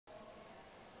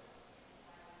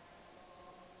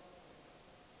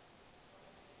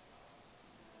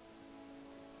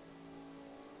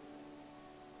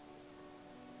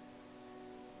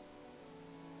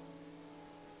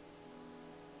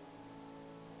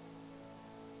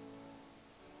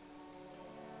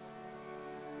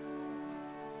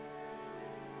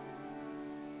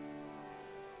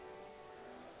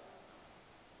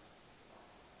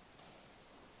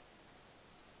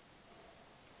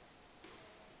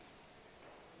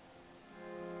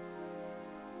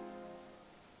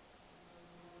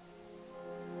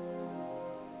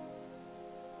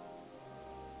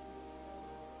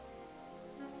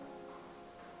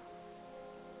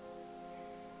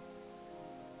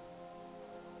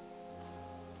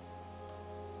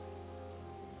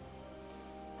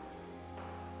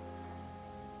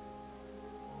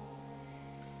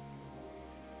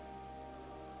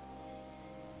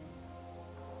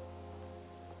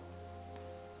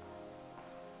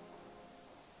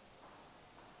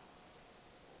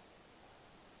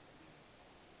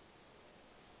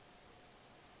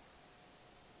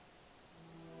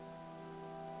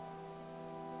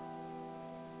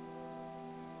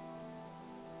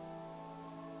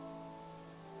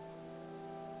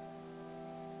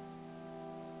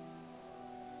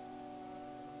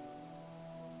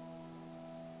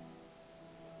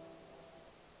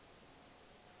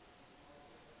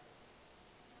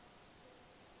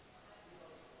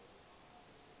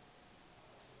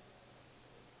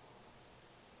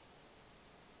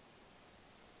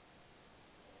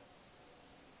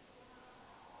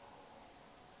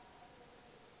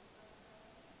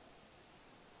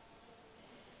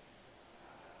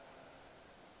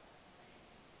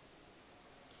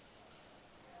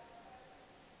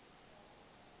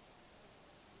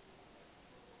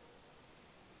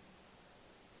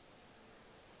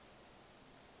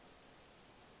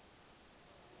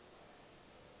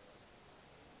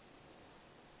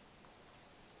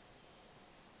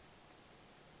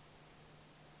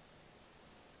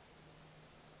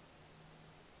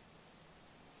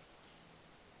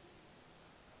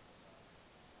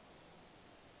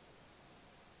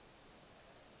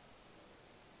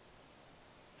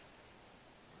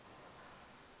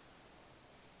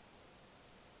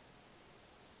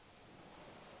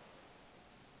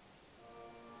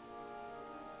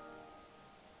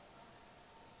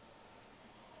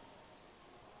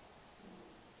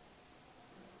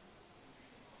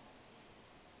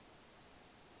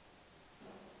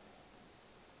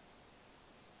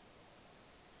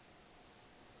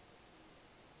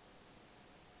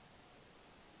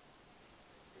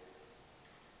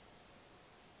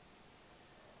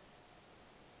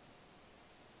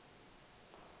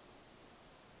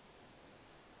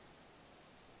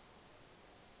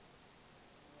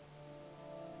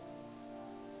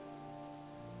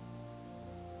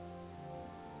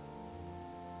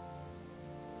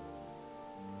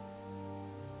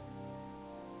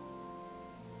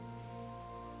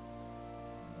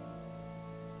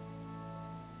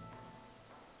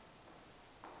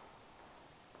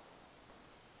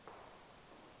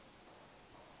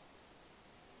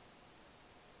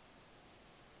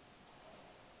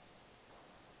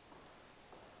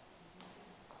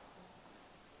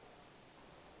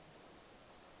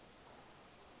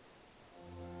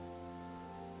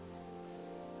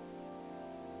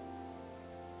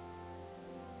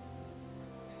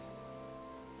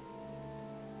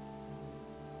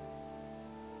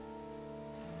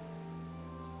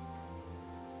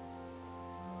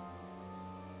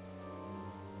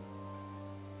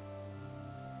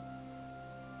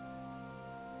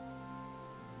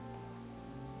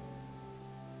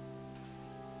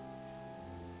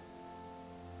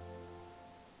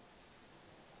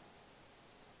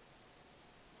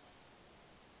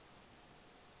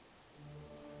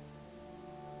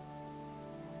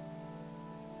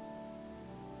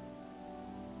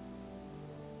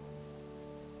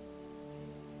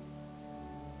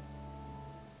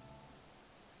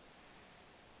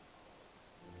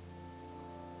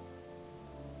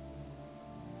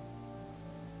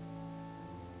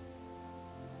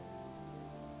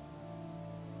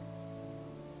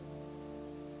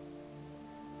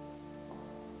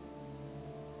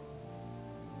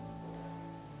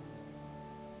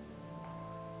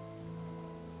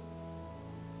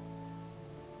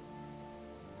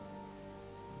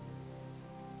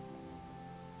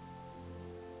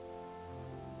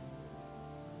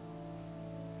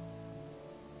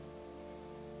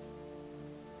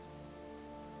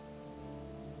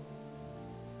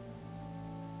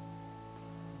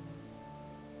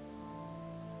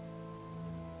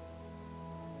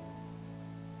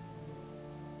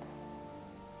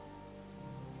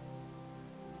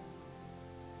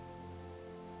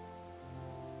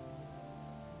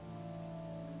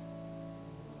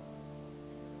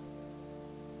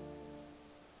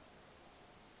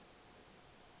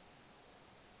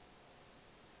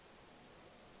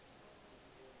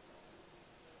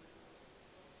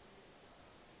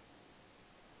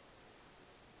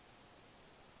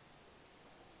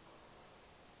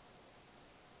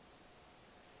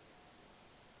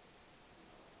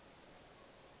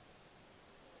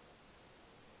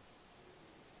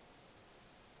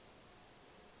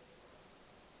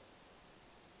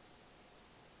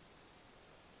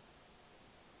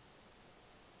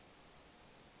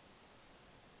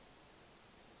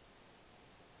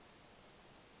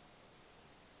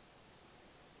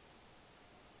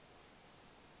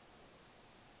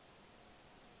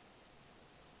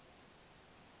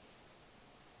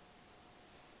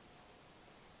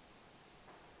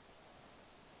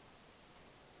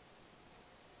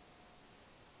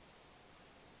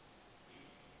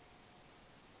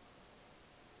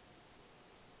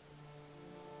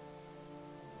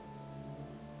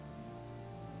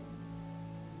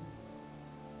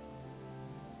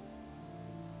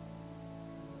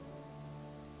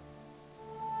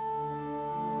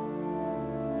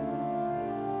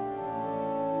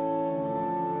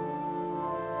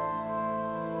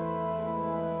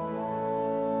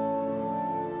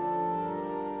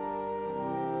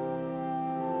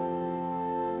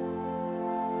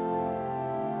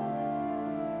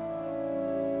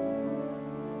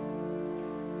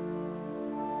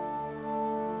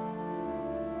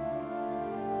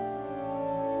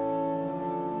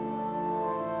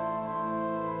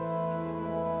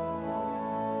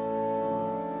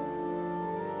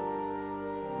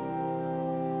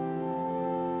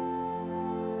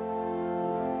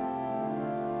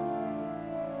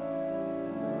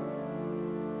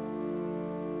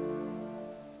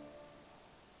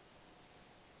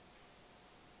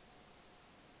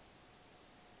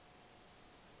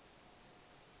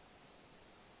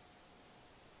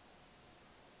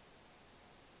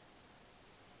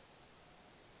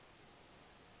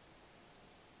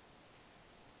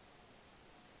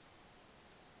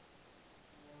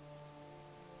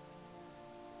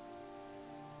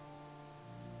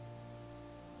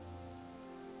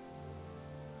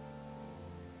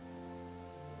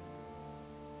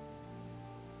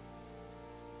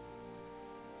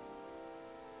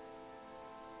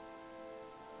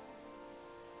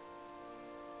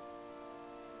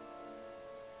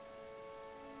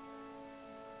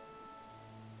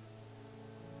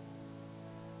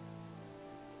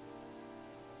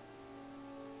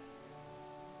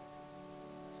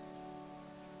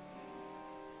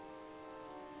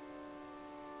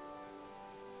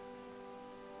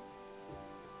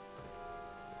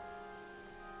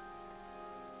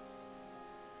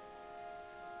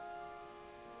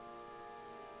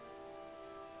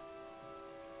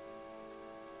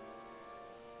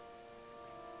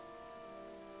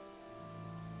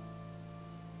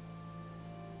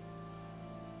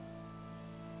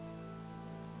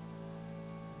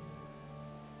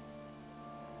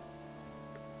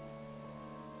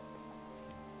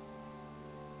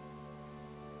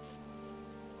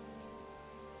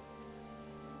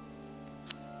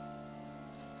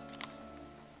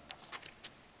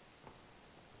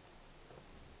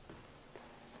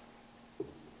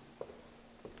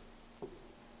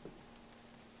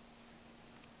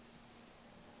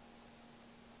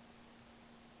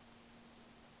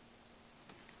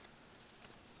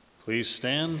Please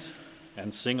stand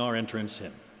and sing our entrance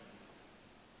hymn.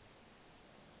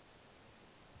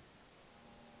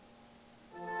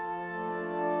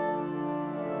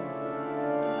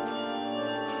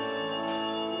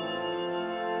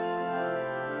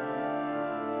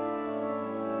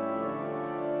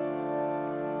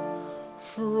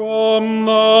 From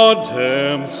the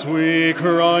depths we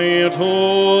cry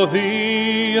to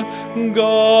thee,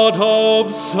 God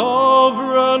of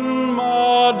sovereign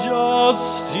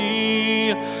majesty.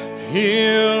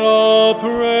 Hear our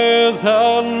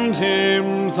present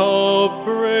hymns of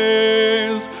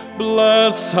praise,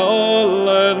 bless a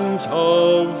Lent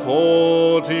of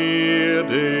 40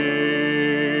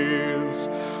 days.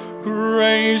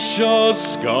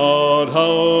 Gracious God,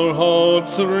 our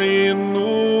hearts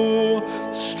renew,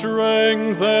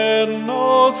 strengthen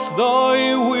us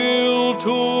thy will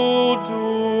to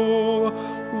do.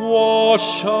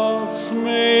 Wash us,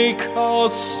 make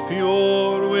us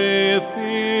pure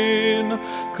within,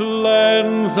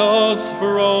 cleanse us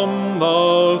from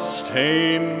the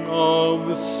stain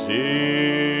of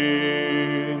sin.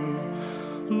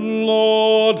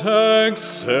 Lord,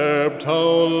 accept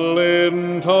our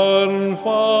Lenten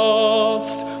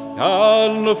fast,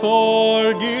 and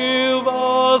forgive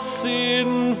us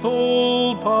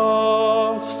sinful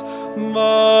past,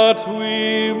 that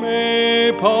we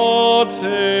may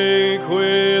partake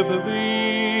with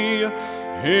thee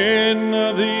in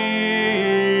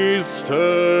the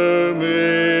Easter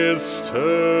mystery.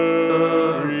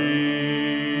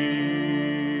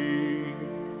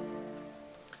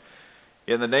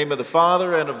 In the name of the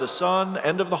Father, and of the Son,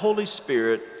 and of the Holy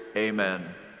Spirit,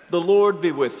 amen. The Lord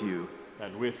be with you.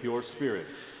 And with your spirit.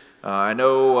 I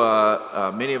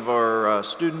know many of our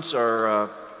students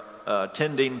are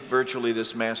attending virtually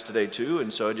this Mass today too,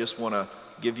 and so I just want to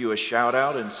give you a shout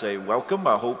out and say welcome.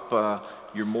 I hope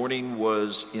your morning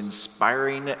was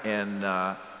inspiring and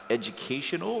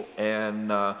educational,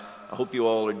 and I hope you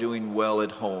all are doing well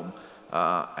at home.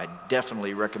 I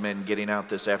definitely recommend getting out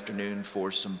this afternoon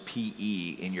for some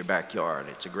PE in your backyard.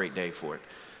 It's a great day for it.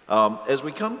 As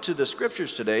we come to the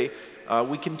scriptures today,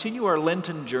 we continue our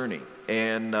Lenten journey,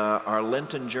 and our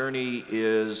Lenten journey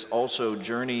is also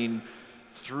journeying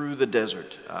through the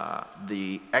desert.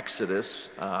 The exodus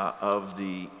of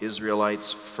the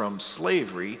Israelites from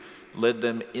slavery led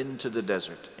them into the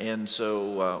desert, and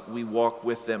so we walk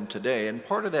with them today. And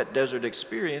part of that desert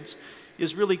experience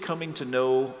is really coming to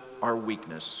know our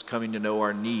weakness, coming to know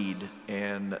our need,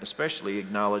 and especially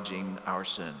acknowledging our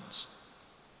sins.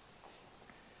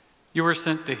 You were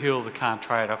sent to heal the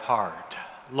contrite of heart.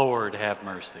 Lord, have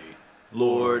mercy.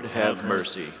 Lord, have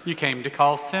mercy. You came to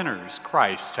call sinners.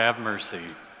 Christ, have mercy.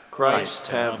 Christ,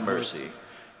 have mercy.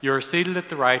 You are seated at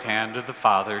the right hand of the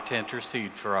Father to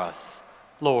intercede for us.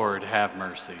 Lord, have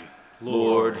mercy.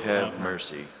 Lord, have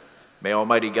mercy. May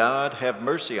Almighty God have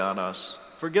mercy on us,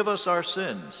 forgive us our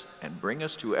sins, and bring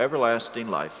us to everlasting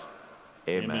life.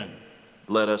 Amen.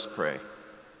 Let us pray.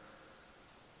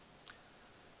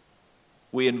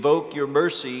 We invoke your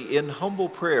mercy in humble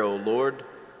prayer, O Lord,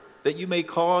 that you may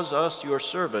cause us, your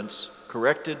servants,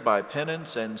 corrected by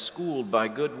penance and schooled by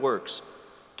good works,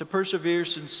 to persevere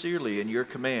sincerely in your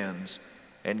commands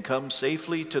and come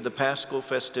safely to the Paschal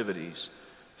festivities,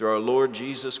 through our Lord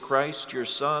Jesus Christ, your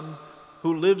Son,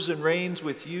 who lives and reigns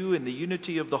with you in the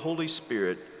unity of the Holy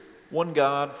Spirit, one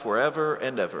God, forever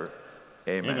and ever.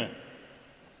 Amen. Amen.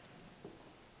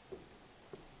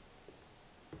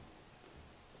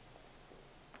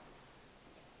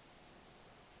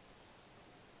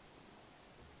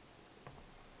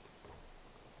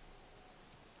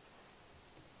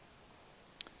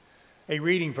 A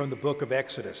reading from the book of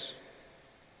Exodus.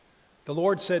 The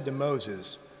Lord said to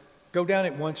Moses, "Go down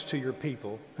at once to your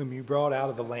people, whom you brought out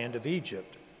of the land of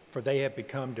Egypt, for they have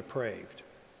become depraved.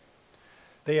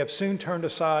 They have soon turned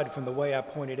aside from the way I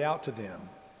pointed out to them,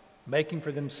 making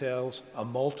for themselves a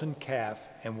molten calf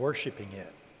and worshiping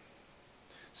it,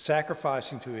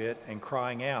 sacrificing to it and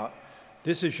crying out,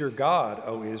 'This is your God,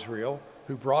 O Israel,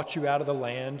 who brought you out of the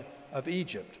land of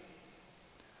Egypt.'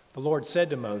 The Lord said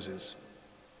to Moses,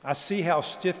 'I see how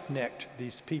stiff-necked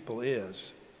these people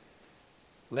is.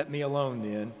 Let me alone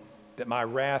then, that my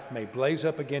wrath may blaze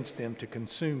up against them to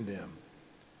consume them.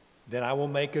 Then I will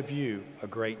make of you a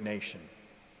great nation.'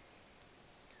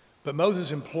 But Moses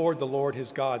implored the Lord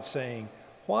his God, saying,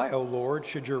 'Why, O Lord,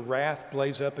 should your wrath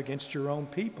blaze up against your own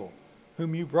people,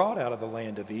 whom you brought out of the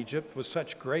land of Egypt with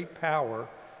such great power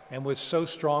and with so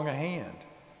strong a hand?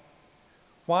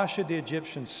 Why should the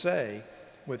Egyptians say,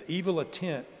 with evil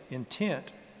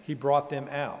intent he brought them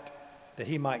out, that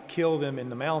he might kill them in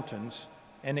the mountains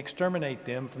and exterminate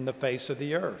them from the face of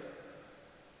the earth?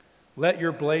 Let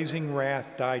your blazing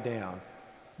wrath die down.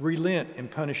 Relent in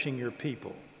punishing your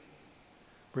people.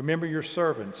 Remember your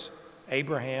servants,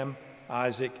 Abraham,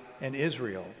 Isaac, and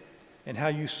Israel, and how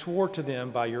you swore to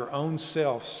them by your own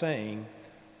self, saying,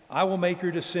 I will make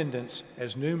your descendants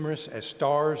as numerous as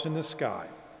stars in the sky,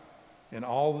 and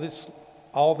all this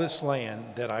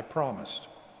land that I promised.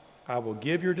 I will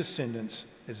give your descendants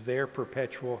as their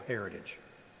perpetual heritage.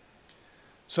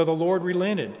 So the Lord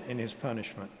relented in his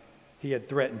punishment he had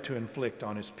threatened to inflict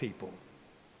on his people.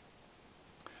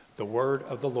 The word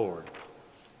of the Lord.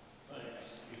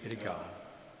 Thanks be to God.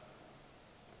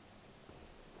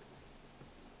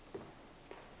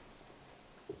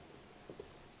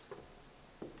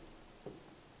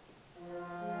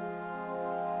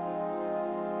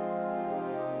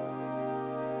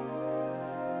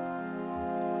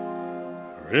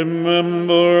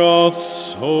 Remember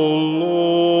us, O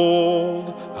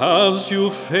Lord, as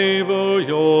you favor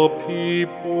your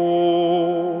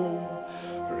people.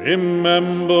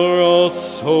 Remember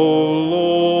us, O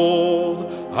Lord,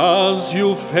 as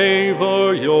you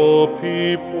favor your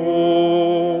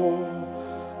people.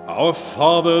 Our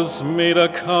fathers made a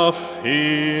calf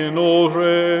in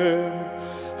Oreb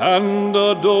and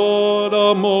adored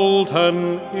a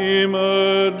molten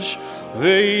image.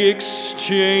 They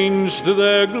exchanged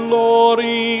their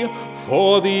glory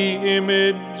for the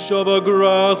image of a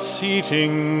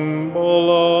grass-eating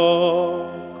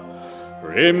bullock.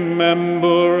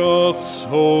 Remember us,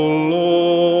 O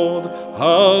Lord,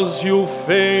 as you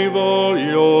favor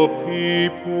your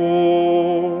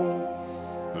people.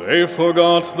 They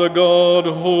forgot the God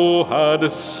who had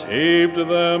saved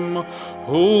them,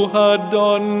 who had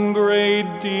done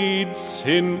great deeds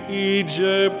in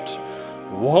Egypt,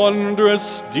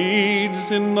 wondrous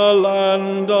deeds in the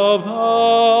land of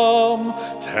Ham,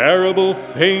 terrible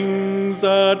things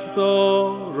at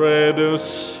the Red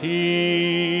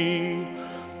Sea.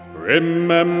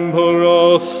 Remember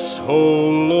us, O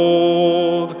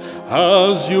Lord,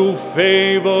 as you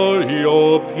favor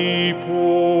your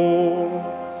people.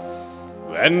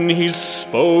 Then he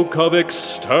spoke of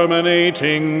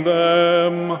exterminating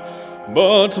them,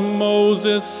 but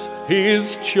Moses,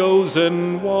 his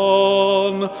chosen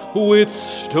one,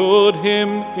 withstood him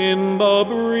in the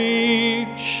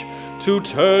breach to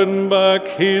turn back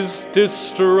his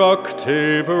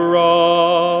destructive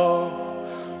wrath.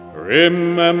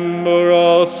 Remember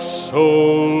us,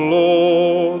 O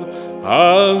Lord,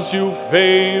 as you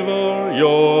favor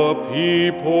your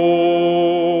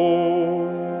people.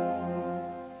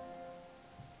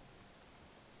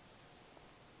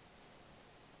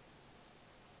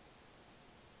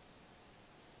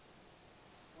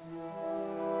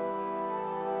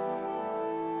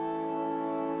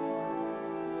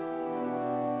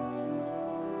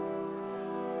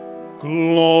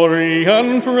 Glory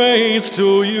and praise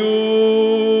to you,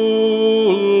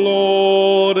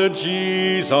 Lord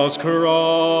Jesus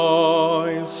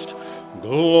Christ.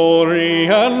 Glory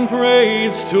and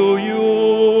praise to you,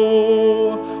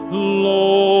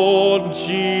 Lord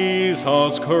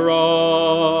Jesus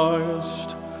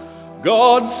Christ.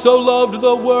 God so loved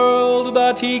the world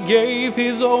that he gave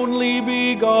his only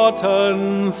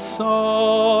begotten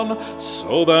Son,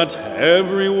 so that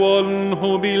everyone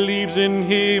who believes in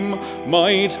him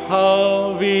might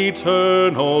have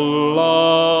eternal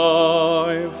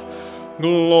life.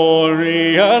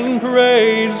 Glory and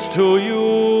praise to you,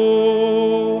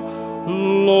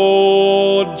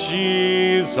 Lord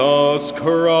Jesus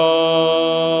Christ.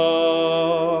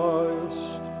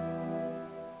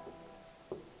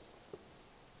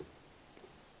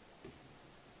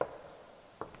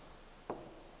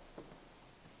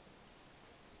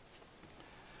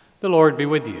 The Lord be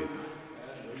with you.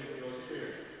 And with your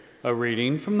spirit. A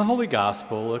reading from the Holy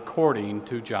Gospel according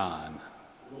to John.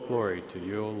 Glory to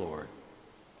you, O Lord.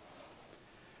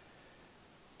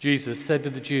 Jesus said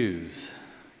to the Jews,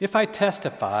 "If I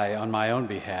testify on my own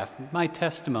behalf, my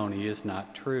testimony is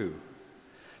not true.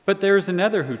 But there is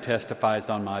another who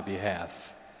testifies on my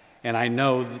behalf, and I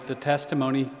know that the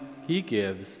testimony he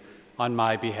gives on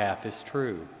my behalf is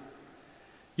true.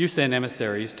 You sent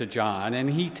emissaries to John,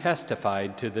 and he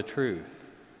testified to the truth.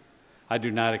 I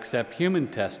do not accept human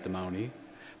testimony,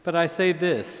 but I say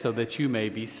this so that you may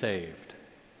be saved.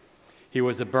 He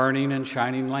was a burning and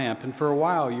shining lamp, and for a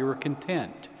while you were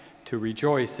content to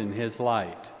rejoice in his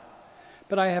light.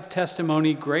 But I have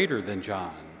testimony greater than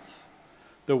John's.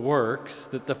 The works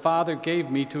that the Father gave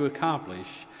me to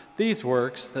accomplish, these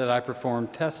works that I perform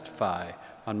testify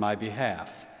on my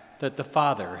behalf, that the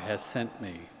Father has sent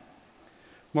me.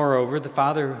 Moreover, the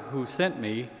Father who sent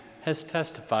me has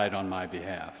testified on my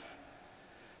behalf.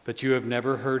 But you have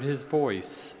never heard his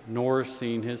voice, nor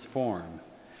seen his form.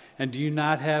 And do you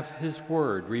not have his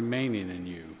word remaining in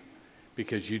you,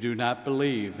 because you do not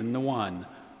believe in the one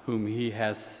whom he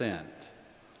has sent?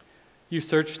 You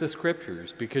search the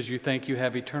Scriptures because you think you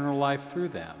have eternal life through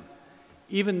them.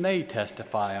 Even they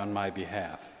testify on my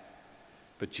behalf.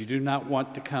 But you do not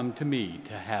want to come to me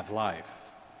to have life.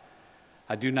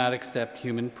 I do not accept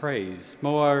human praise.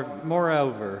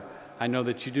 Moreover, I know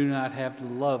that you do not have the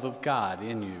love of God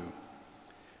in you.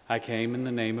 I came in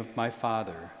the name of my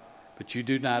Father, but you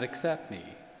do not accept me.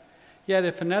 Yet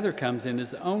if another comes in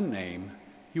his own name,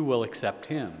 you will accept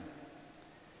him.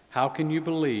 How can you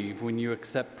believe when you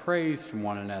accept praise from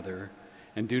one another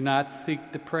and do not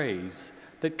seek the praise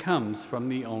that comes from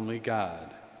the only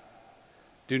God?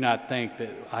 Do not think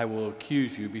that I will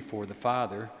accuse you before the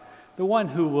Father. The one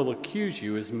who will accuse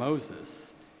you is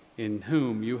Moses, in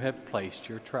whom you have placed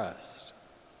your trust.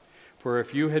 For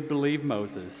if you had believed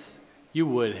Moses, you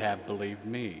would have believed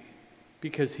me,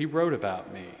 because he wrote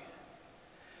about me.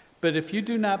 But if you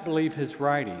do not believe his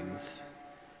writings,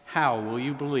 how will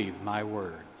you believe my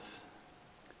words?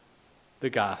 The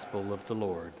Gospel of the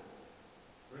Lord.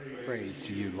 Praise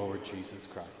to you, Lord Jesus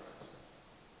Christ.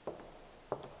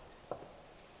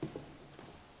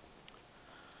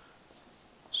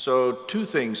 So, two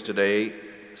things today: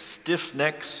 stiff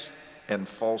necks and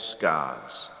false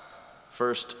gods.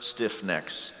 First, stiff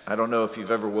necks. I don't know if you've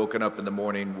ever woken up in the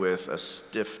morning with a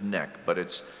stiff neck, but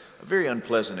it's a very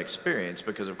unpleasant experience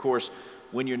because, of course,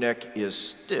 when your neck is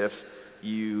stiff,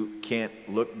 you can't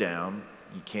look down,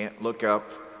 you can't look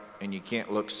up, and you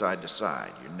can't look side to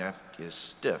side. Your neck is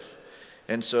stiff.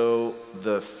 And so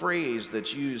the phrase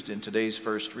that's used in today's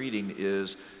first reading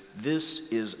is, "This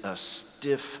is a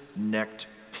stiff-necked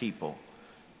people."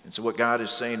 And so what God is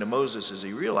saying to Moses is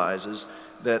he realizes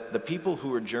that the people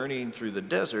who are journeying through the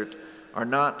desert are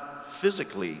not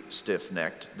physically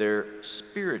stiff-necked, they're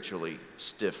spiritually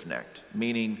stiff-necked,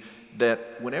 meaning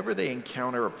that whenever they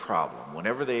encounter a problem,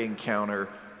 whenever they encounter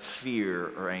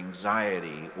fear or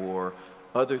anxiety or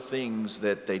other things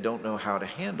that they don't know how to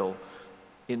handle,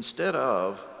 instead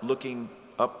of looking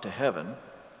up to heaven,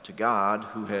 to God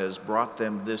who has brought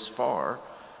them this far,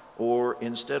 or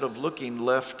instead of looking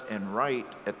left and right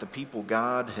at the people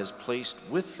God has placed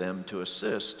with them to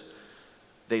assist,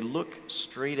 they look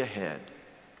straight ahead.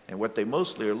 And what they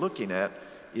mostly are looking at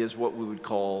is what we would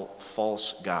call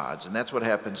false gods. And that's what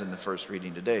happens in the first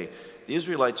reading today. The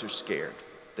Israelites are scared.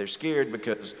 They're scared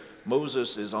because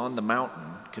Moses is on the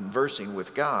mountain conversing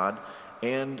with God,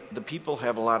 and the people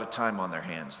have a lot of time on their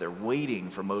hands. They're waiting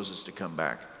for Moses to come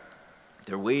back.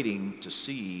 They're waiting to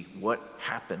see what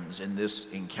happens in this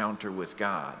encounter with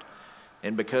God.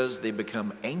 And because they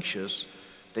become anxious,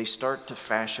 they start to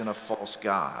fashion a false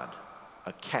god,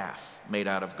 a calf made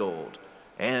out of gold,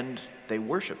 and they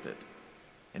worship it.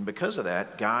 And because of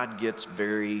that, God gets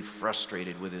very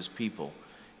frustrated with his people,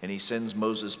 and he sends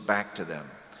Moses back to them.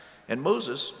 And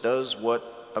Moses does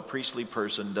what a priestly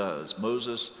person does.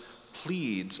 Moses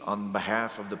pleads on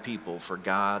behalf of the people for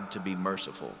God to be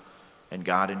merciful. And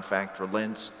God, in fact,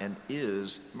 relents and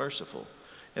is merciful.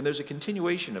 And there's a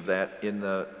continuation of that in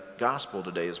the gospel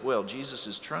today as well. Jesus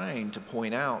is trying to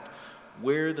point out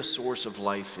where the source of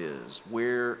life is,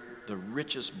 where the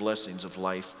richest blessings of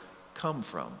life come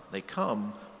from. They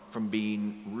come from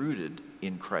being rooted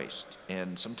in Christ.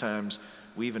 And sometimes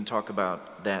we even talk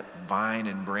about that vine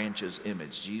and branches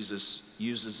image. Jesus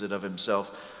uses it of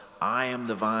himself. I am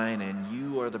the vine and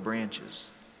you are the branches,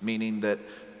 meaning that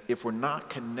if we're not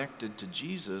connected to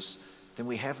Jesus, then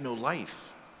we have no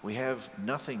life. We have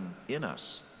nothing in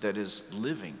us that is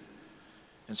living.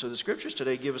 And so the scriptures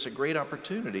today give us a great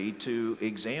opportunity to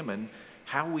examine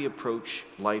how we approach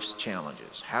life's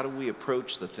challenges. How do we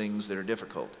approach the things that are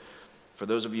difficult? For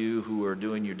those of you who are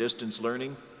doing your distance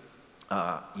learning,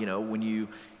 when you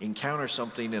encounter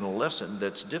something in a lesson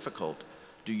that's difficult,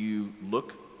 do you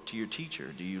look to your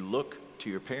teacher? Do you look to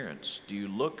your parents? Do you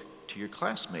look to your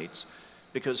classmates?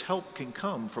 Because help can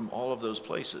come from all of those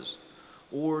places.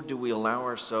 Or do we allow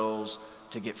ourselves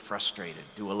to get frustrated?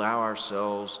 Do we allow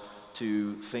ourselves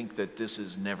to think that this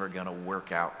is never going to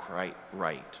work out quite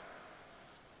right?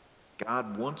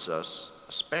 God wants us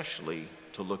especially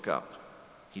to look up.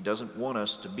 He doesn't want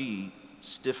us to be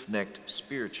stiff-necked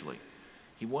spiritually.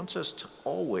 He wants us to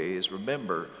always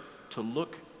remember to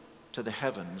look to the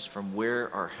heavens from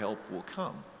where our help will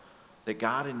come. That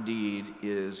God indeed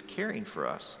is caring for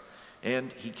us.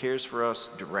 And he cares for us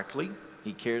directly.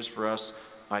 He cares for us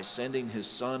by sending his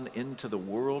Son into the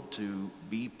world to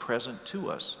be present to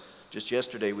us. Just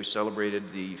yesterday we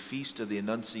celebrated the Feast of the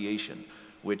Annunciation,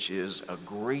 which is a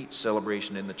great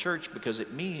celebration in the church because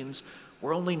it means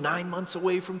we're only 9 months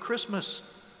away from Christmas.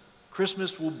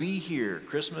 Christmas will be here.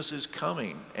 Christmas is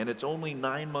coming, and it's only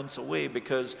 9 months away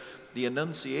because the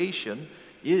Annunciation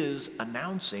is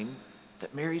announcing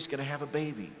that Mary's going to have a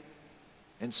baby.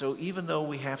 And so even though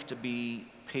we have to be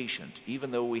patient,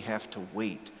 even though we have to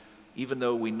wait, even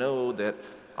though we know that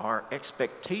our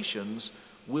expectations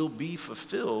will be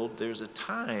fulfilled, there's a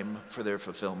time for their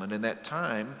fulfillment, and that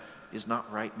time is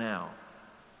not right now.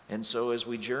 And so as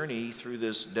we journey through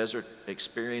this desert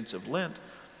experience of Lent,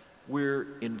 we're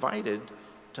invited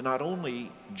to not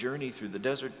only journey through the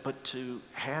desert, but to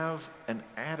have an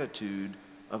attitude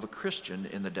of a Christian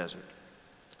in the desert.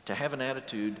 To have an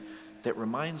attitude that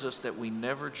reminds us that we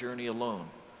never journey alone,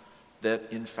 that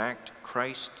in fact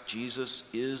Christ Jesus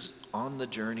is on the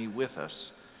journey with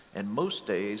us. And most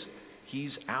days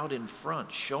he's out in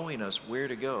front showing us where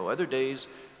to go. Other days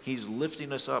he's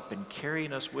lifting us up and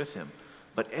carrying us with him.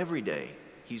 But every day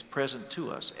he's present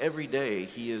to us. Every day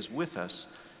he is with us.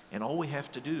 And all we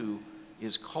have to do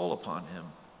is call upon him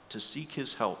to seek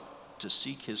his help, to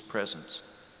seek his presence,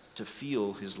 to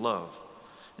feel his love.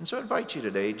 And so I invite you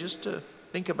today just to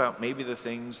think about maybe the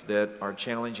things that are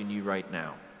challenging you right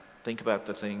now. Think about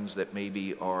the things that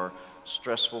maybe are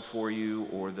stressful for you,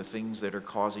 or the things that are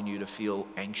causing you to feel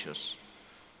anxious.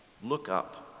 Look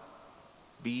up.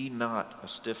 Be not a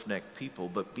stiff-necked people,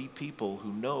 but be people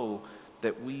who know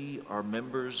that we are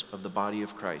members of the body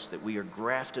of Christ, that we are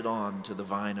grafted on to the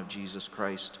vine of Jesus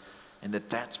Christ, and that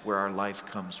that's where our life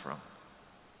comes from.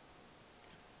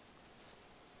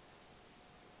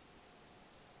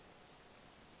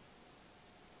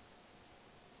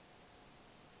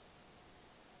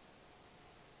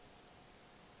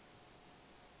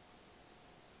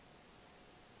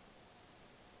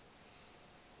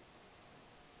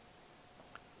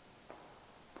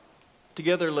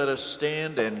 Together, let us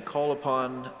stand and call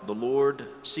upon the Lord,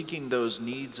 seeking those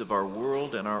needs of our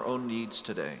world and our own needs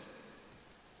today.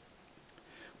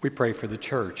 We pray for the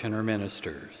church and her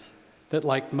ministers, that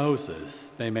like Moses,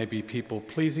 they may be people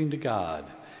pleasing to God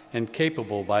and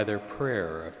capable by their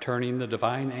prayer of turning the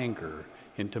divine anger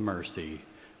into mercy.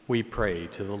 We pray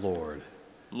to the Lord.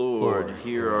 Lord,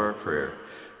 hear our prayer.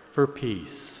 For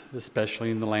peace,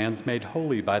 especially in the lands made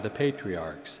holy by the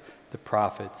patriarchs, the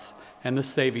prophets, and the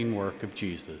saving work of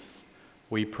Jesus,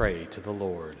 we pray to the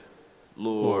Lord.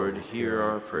 Lord, hear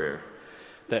our prayer.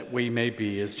 That we may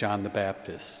be as John the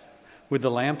Baptist, with the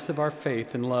lamps of our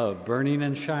faith and love burning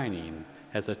and shining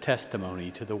as a testimony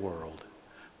to the world,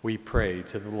 we pray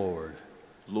to the Lord.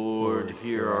 Lord,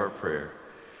 hear our prayer.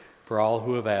 For all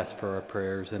who have asked for our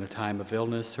prayers in a time of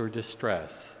illness or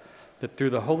distress, that through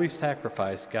the holy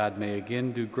sacrifice God may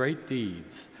again do great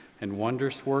deeds and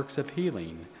wondrous works of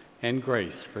healing and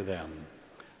grace for them,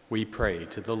 we pray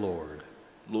to the Lord.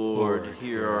 Lord,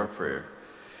 hear our prayer.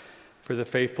 For the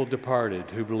faithful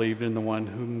departed who believed in the one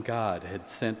whom God had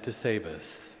sent to save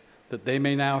us, that they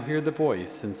may now hear the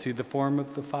voice and see the form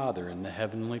of the Father in the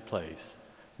heavenly place,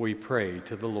 we pray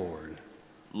to the Lord.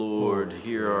 Lord,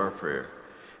 hear our prayer.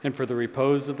 And for the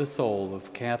repose of the soul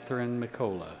of Catherine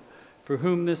Mikola, for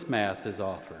whom this Mass is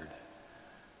offered,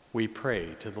 we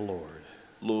pray to the Lord.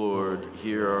 Lord,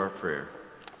 hear our prayer.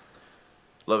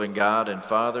 Loving God and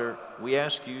Father, we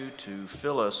ask you to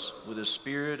fill us with a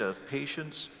spirit of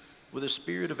patience, with a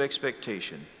spirit of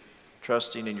expectation,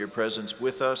 trusting in your presence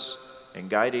with us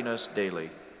and guiding us daily.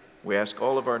 We ask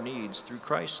all of our needs through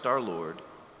Christ our Lord.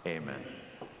 Amen.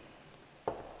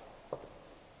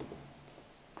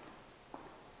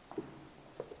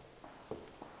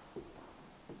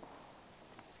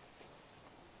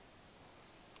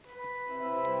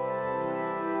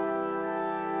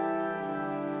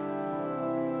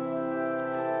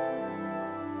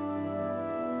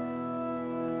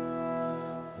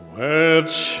 Where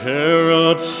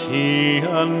charity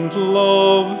and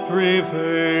love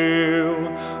prevail,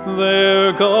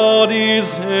 there God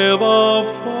is ever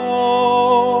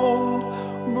found,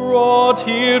 brought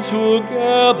here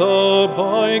together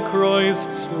by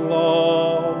Christ's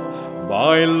love.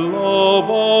 By love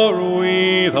are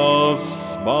we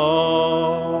thus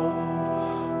bound.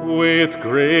 With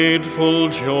grateful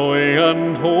joy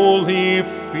and holy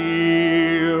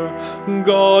fear,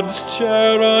 God's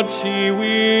charity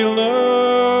we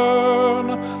learn.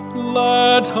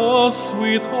 Let us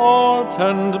with heart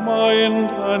and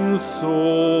mind and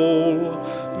soul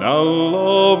now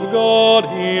love God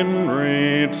in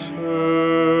return.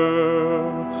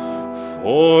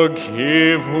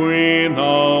 Forgive we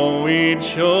now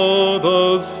each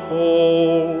other's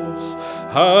faults,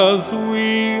 as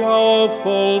we our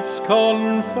faults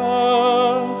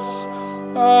confess,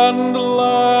 and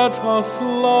let us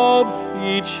love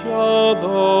each other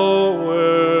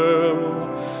well,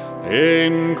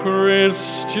 in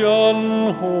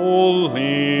Christian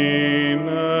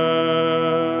holiness.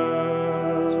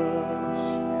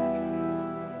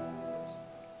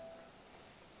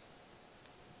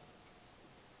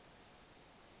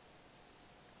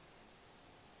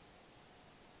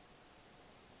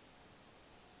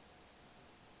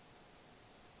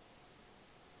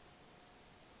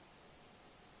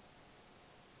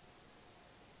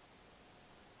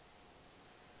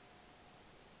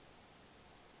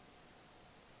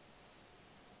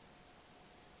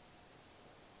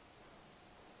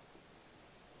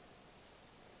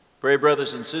 Pray,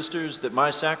 brothers and sisters, that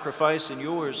my sacrifice and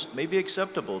yours may be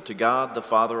acceptable to God the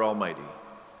Father Almighty.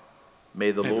 May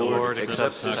the Lord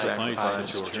accept the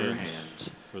sacrifice at your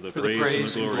hands for the for the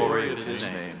praise and glory of his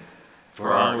name,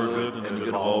 for our good and the good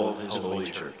of all his holy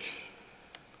church.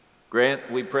 Grant,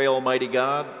 we pray, Almighty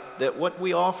God, that what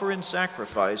we offer in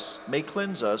sacrifice may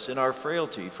cleanse us in our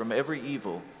frailty from every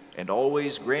evil, and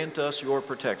always grant us your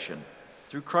protection.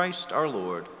 Through Christ our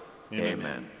Lord.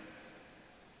 Amen.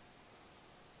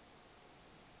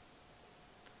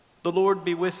 The Lord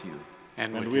be with you.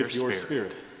 And with your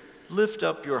spirit. Lift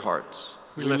up your hearts.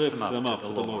 We lift them up to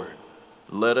the Lord.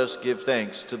 Let us give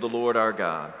thanks to the Lord our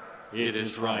God. It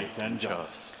is right and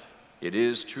just. It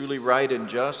is truly right and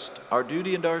just, our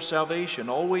duty and our salvation,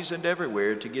 always and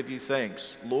everywhere, to give you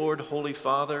thanks, Lord, Holy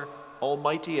Father,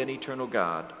 Almighty and eternal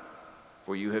God.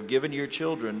 For you have given your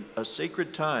children a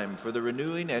sacred time for the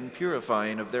renewing and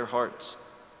purifying of their hearts,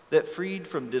 that freed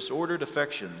from disordered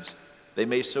affections, they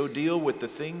may so deal with the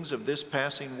things of this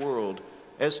passing world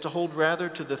as to hold rather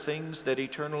to the things that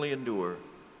eternally endure.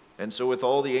 And so with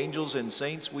all the angels and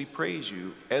saints we praise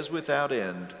you, as without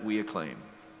end we acclaim.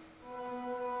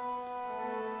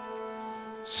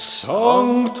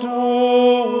 Sanctus,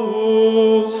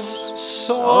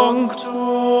 Sanctus,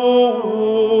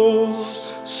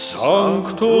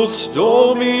 Sanctus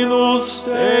Dominus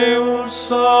Deus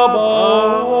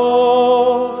Sabaoth,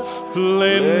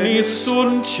 plenis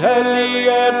sunt celi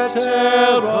et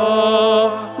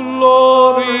terra,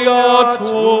 gloria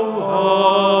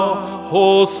tua,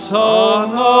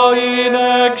 Hosanna in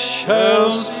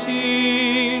excelsis,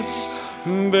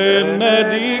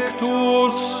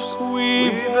 benedictus qui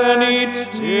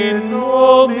venit in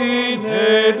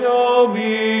nomine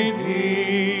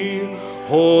Domini,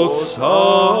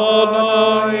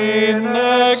 Hosanna in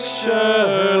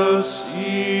excelsis.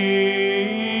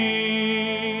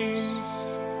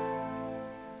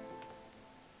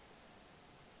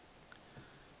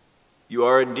 You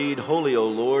are indeed holy, O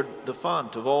Lord, the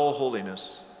font of all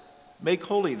holiness. Make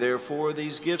holy, therefore,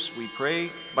 these gifts, we pray,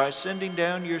 by sending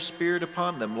down your Spirit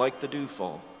upon them like the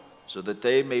dewfall, so that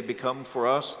they may become for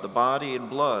us the body and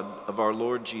blood of our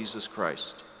Lord Jesus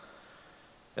Christ.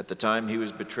 At the time he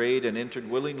was betrayed and entered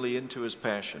willingly into his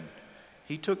passion,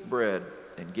 he took bread,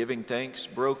 and giving thanks,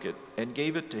 broke it, and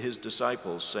gave it to his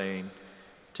disciples, saying,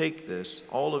 "Take this,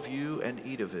 all of you, and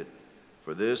eat of it.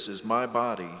 For this is my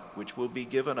body, which will be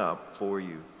given up for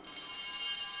you."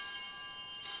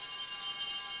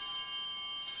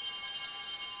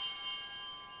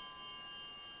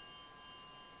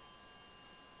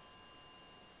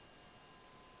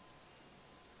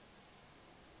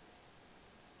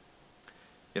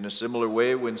 In a similar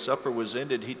way, when supper was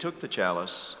ended, he took the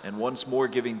chalice, and once more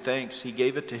giving thanks, he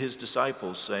gave it to his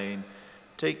disciples, saying,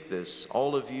 "Take this,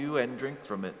 all of you, and drink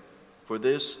from it. For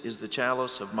this is the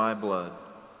chalice of my blood,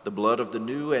 the blood of the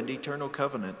new and eternal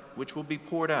covenant, which will be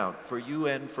poured out for you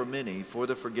and for many for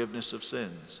the forgiveness of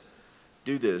sins.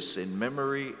 Do this in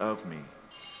memory of me."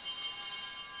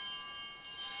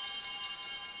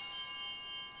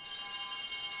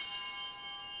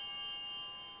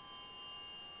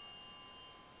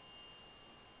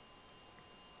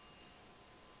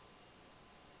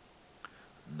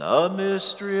 The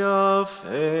mystery of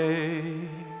faith.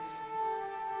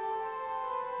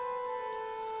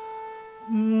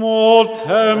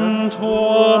 Motem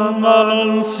tuam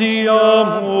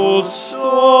annunciamus,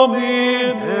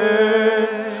 Domine,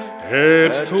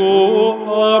 et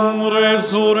tuam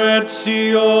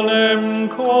resurrectionem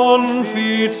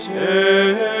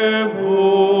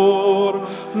confitemur,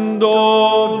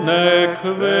 donec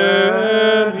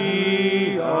venias.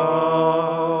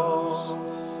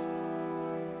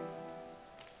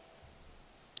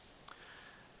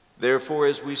 Therefore,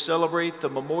 as we celebrate the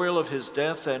memorial of his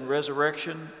death and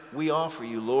resurrection, we offer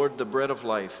you, Lord, the bread of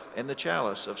life and the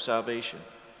chalice of salvation,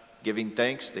 giving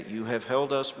thanks that you have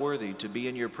held us worthy to be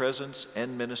in your presence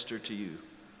and minister to you.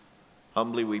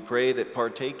 Humbly we pray that,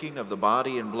 partaking of the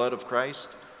body and blood of Christ,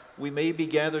 we may be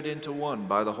gathered into one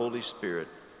by the Holy Spirit.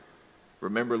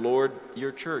 Remember, Lord,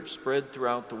 your church spread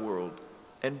throughout the world,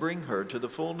 and bring her to the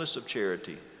fullness of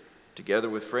charity.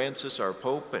 together with Francis, our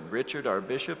Pope, and Richard, our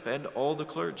Bishop, and all the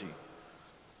clergy.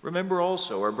 Remember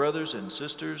also our brothers and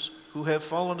sisters who have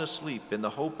fallen asleep in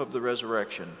the hope of the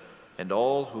resurrection, and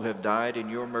all who have died in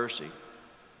your mercy.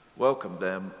 Welcome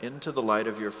them into the light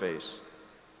of your face.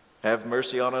 Have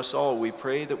mercy on us all, we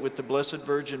pray, that with the Blessed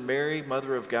Virgin Mary,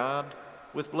 Mother of God,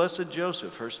 with blessed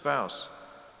Joseph, her spouse,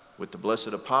 with the blessed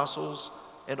apostles,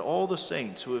 and all the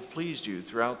saints who have pleased you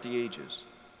throughout the ages,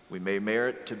 we may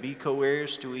merit to be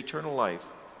co-heirs to eternal life,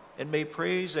 and may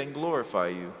praise and glorify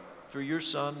you through your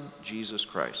Son, Jesus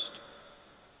Christ.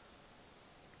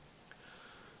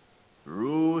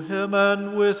 Through him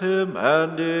and with him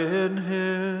and in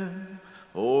him,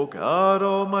 O God,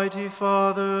 Almighty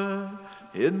Father,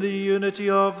 in the unity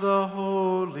of the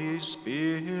Holy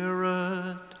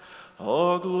Spirit,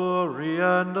 all glory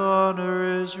and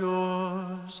honor is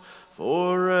yours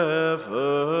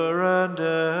forever and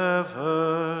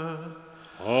ever.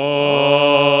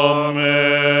 Amen.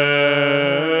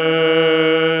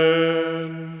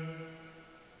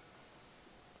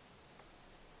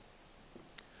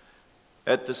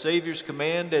 At the Savior's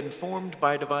command and formed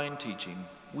by divine teaching,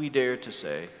 we dare to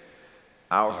say,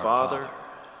 Our Father,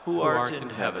 who art in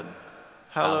heaven,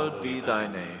 hallowed be thy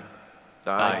name.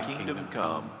 Thy kingdom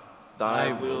come,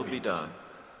 thy will be done,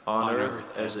 on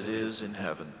earth as it is in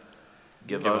heaven.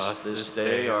 Give us this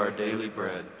day our daily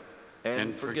bread,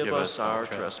 and forgive us our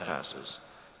trespasses,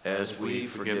 as we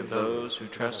forgive those who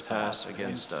trespass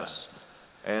against us.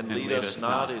 And lead us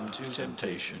not into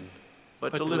temptation,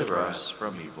 but deliver us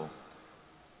from evil.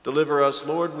 Deliver us,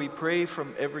 Lord, we pray,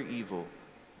 from every evil.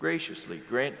 Graciously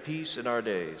grant peace in our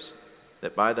days,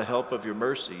 that by the help of your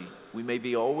mercy we may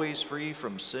be always free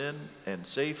from sin and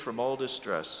safe from all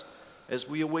distress, as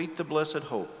we await the blessed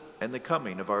hope and the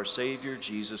coming of our Savior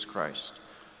Jesus Christ.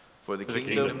 For the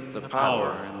kingdom, the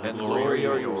power, and the glory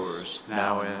are yours,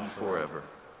 now and forever.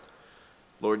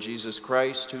 Lord Jesus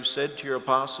Christ, who said to your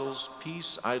apostles,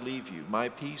 Peace I leave you, my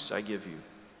peace I give you,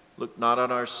 look not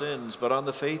on our sins, but on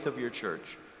the faith of your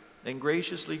church, and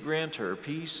graciously grant her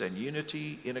peace and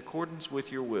unity in accordance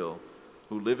with your will,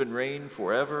 who live and reign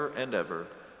forever and ever.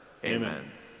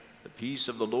 Amen. The peace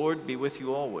of the Lord be with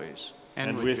you always.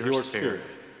 And with your spirit.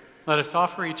 Let us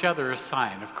offer each other a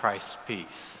sign of Christ's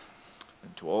peace.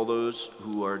 And to all those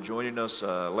who are joining us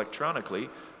electronically,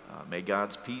 may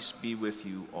God's peace be with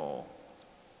you all.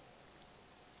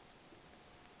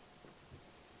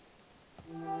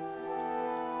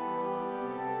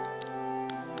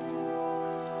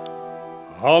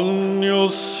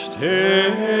 Agnus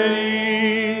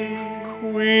Dei,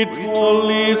 qui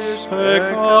tollis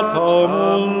peccata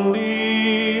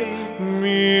mundi,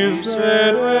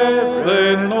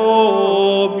 miserere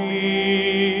nobis.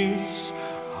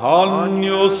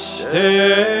 Agnus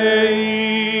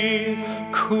Dei,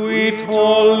 qui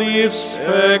tollis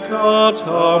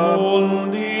peccata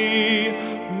mundi,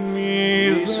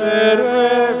 miserere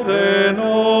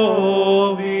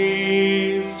nobis.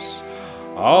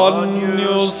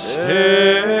 Agnus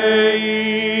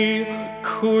Dei,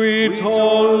 qui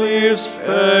tollis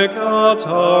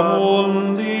peccata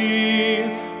mundi,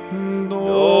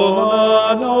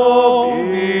 dona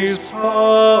nobis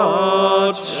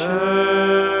pacem.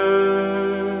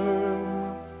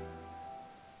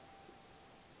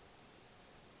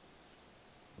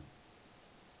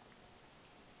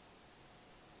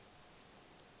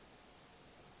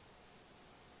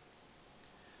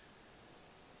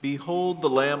 Behold the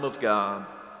Lamb of God.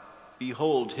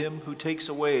 Behold him who takes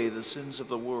away the sins of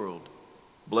the world.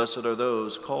 Blessed are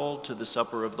those called to the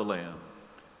supper of the Lamb.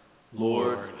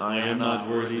 Lord, I am not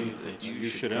worthy that you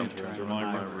should enter under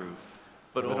my roof,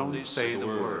 but only say the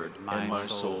word, and my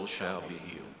soul shall be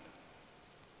healed.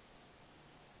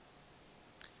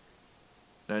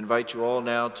 And I invite you all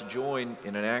now to join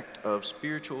in an act of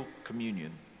spiritual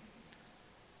communion.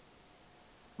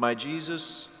 My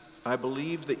Jesus, I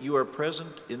believe that you are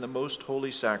present in the most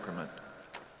holy sacrament.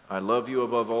 I love you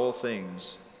above all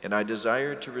things, and I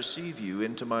desire to receive you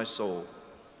into my soul.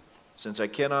 Since I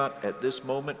cannot at this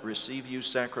moment receive you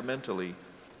sacramentally,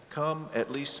 come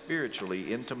at least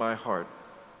spiritually into my heart.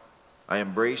 I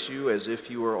embrace you as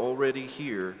if you were already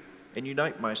here and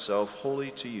unite myself wholly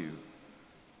to you.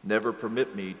 Never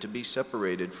permit me to be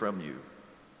separated from you.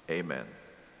 Amen.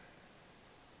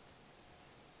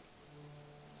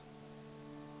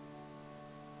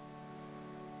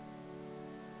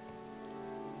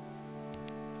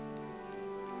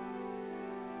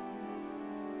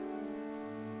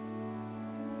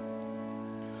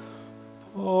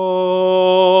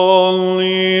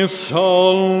 Panis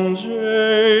angelicus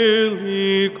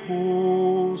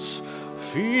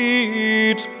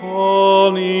fit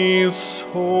panis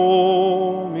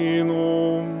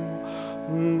hominum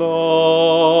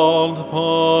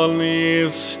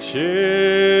panis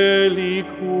celicus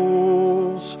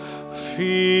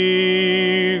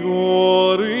figuris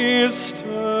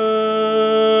terminum,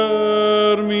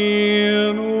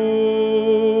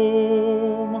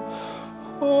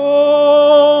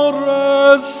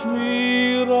 ores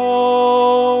mirabilis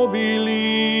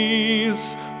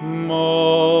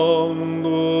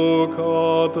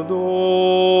manducat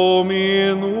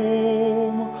Dominum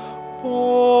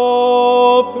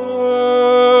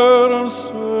paper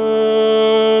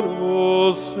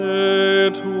servus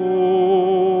et humilis.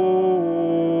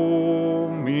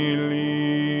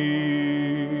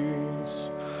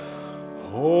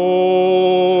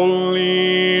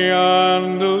 Holy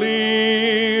and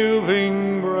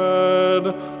living bread,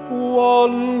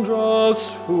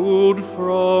 wondrous food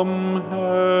from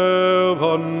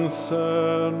heaven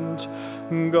sent,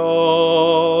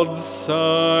 God's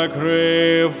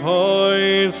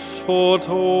sacrifice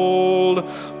foretold,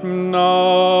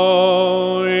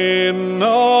 now in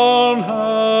our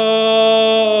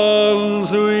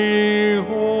hands we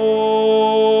hold.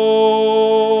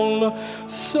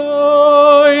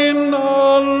 Sign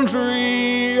and reality,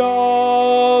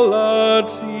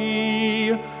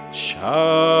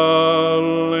 challenge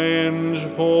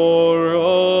for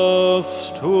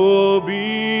us to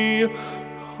be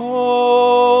humble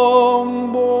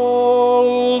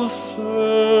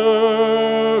servants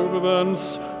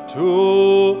to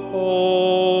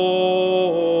all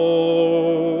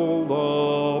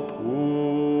the poor.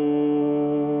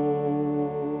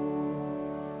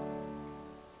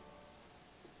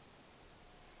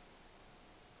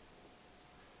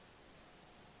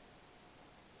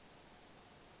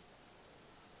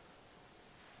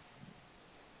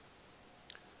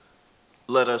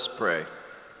 Let us pray.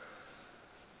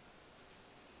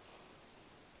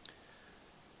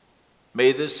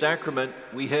 May this sacrament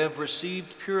we have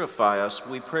received purify us,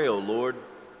 we pray, O Lord,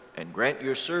 and grant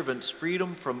your servants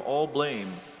freedom from all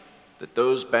blame, that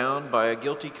those bound by a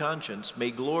guilty conscience may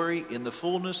glory in the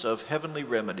fullness of heavenly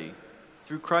remedy.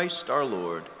 Through Christ our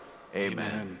Lord.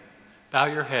 Amen. Bow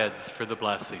your heads for the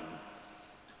blessing.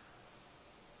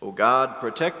 O God,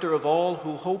 protector of all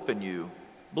who hope in you,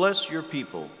 bless your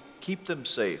people, keep them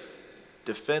safe,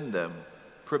 defend them,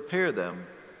 prepare them,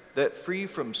 that free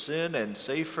from sin and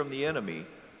safe from the enemy,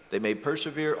 they may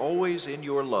persevere always in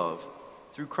your love.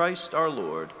 Through Christ our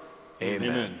Lord. Amen.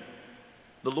 Amen.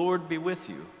 The Lord be with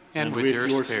you. And with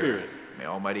your spirit. May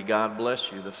Almighty God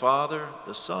bless you, the Father,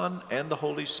 the Son, and the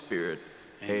Holy Spirit.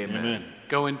 Amen. Amen.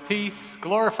 Go in peace,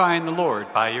 glorifying the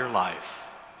Lord by your life.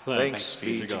 Thanks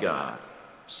be to God.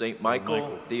 Saint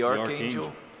Michael, the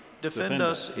Archangel, defend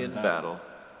us in battle.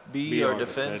 Be our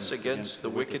defense against the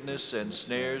wickedness and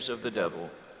snares of the devil.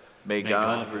 May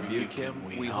God rebuke him,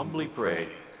 we humbly pray.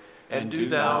 And do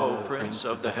thou, O Prince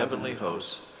of the heavenly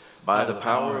host, by the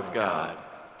power of God,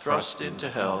 thrust into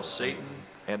hell Satan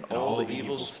and all the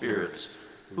evil spirits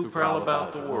who prowl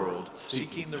about the world,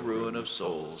 seeking the ruin of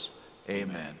souls.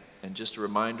 Amen. And just a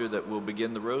reminder that we'll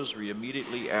begin the rosary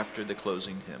immediately after the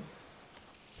closing hymn.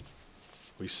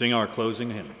 We sing our closing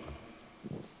hymn.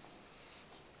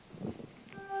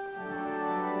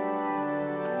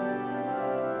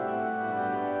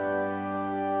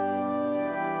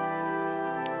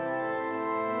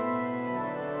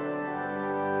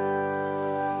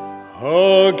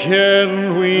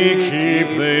 Again we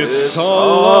keep this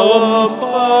solemn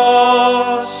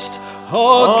fast,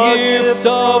 a gift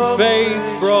of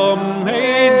faith from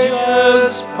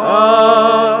ages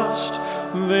past.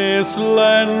 This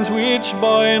Lent which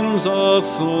binds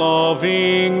us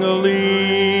lovingly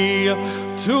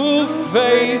to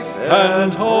faith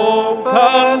and hope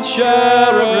and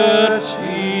charity.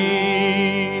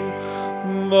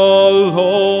 The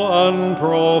law and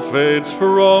prophets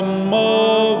from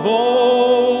of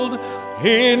old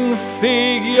in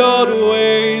figured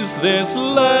ways this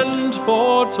Lent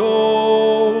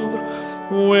foretold,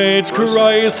 which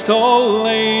Christ all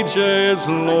ages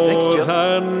Lord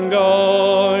and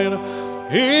guide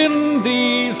in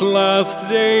these last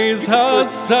days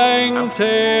has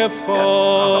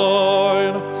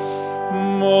sanctified.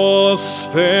 More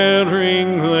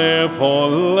sparing, therefore,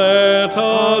 let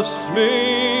us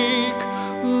make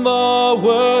the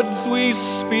words we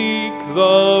speak,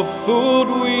 the food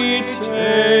we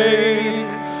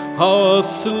take, our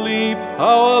sleep,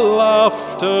 our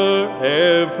laughter,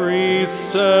 every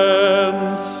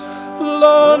sense.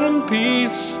 Learn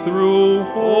peace through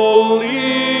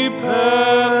holy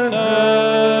penitence.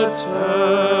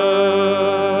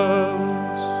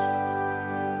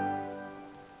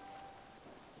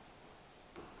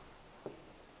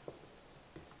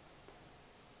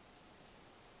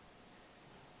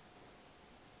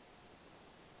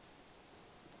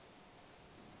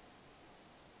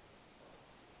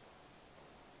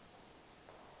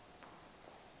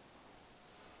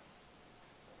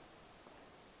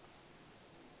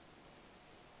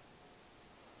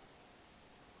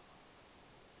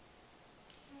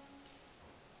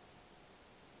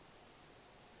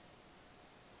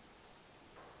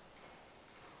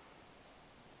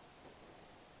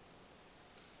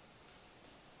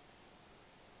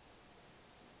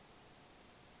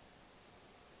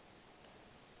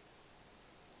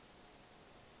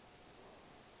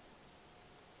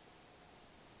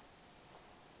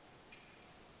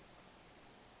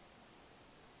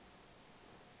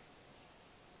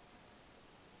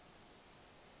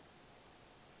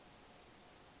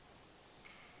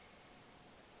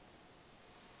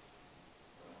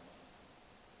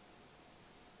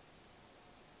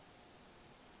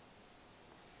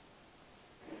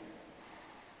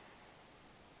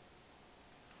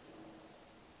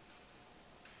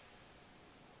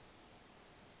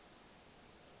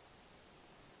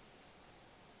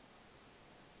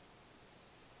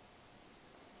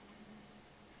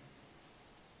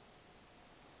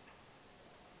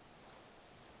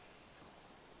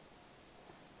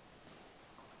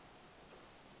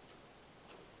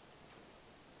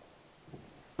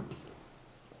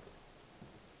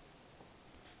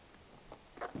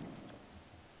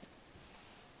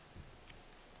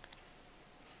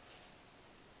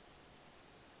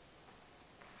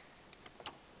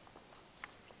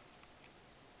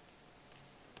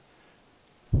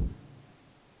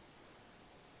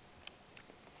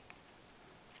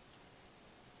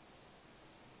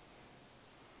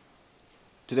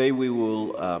 Today we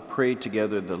will pray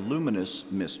together the luminous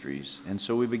mysteries. And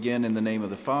so we begin in the name of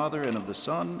the Father, and of the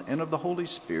Son, and of the Holy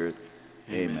Spirit.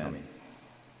 Amen.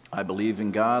 I believe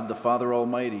in God, the Father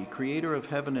Almighty, creator of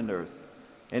heaven and earth,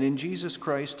 and in Jesus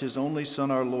Christ, his only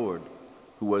Son, our Lord,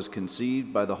 who was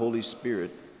conceived by the Holy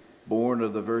Spirit, born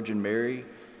of the Virgin Mary,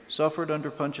 suffered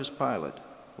under Pontius Pilate,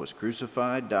 was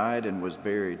crucified, died, and was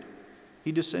buried.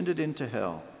 He descended into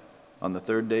hell. On the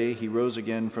third day he rose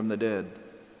again from the dead.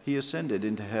 He ascended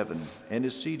into heaven and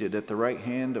is seated at the right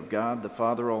hand of God the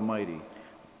Father Almighty.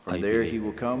 From there he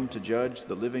will come to judge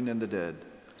the living and the dead.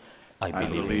 I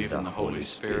believe in the Holy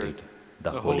Spirit,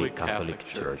 the Holy Catholic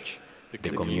Church,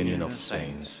 the communion of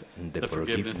saints, the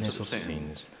forgiveness of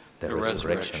sins, the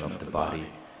resurrection of the body,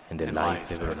 and the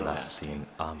life everlasting.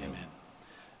 Amen.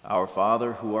 Our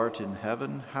Father, who art in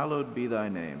heaven, hallowed be thy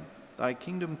name. Thy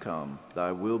kingdom come,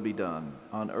 thy will be done,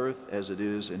 on earth as it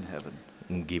is in heaven.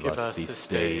 Give us this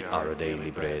day our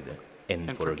daily bread,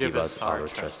 and forgive us our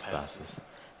trespasses,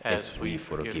 as we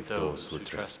forgive those who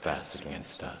trespass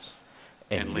against us.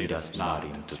 And lead us not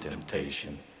into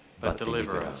temptation, but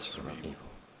deliver us from evil.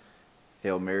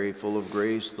 Hail Mary, full of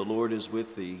grace, the Lord is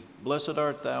with thee. Blessed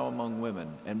art thou among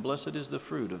women, and blessed is the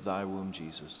fruit of thy womb,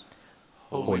 Jesus.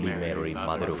 Holy Mary,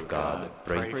 Mother of God,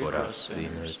 pray for us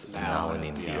sinners, now and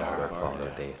in the hour of our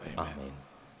death. Amen.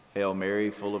 Hail Mary,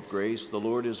 full of grace, the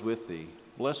Lord is with thee.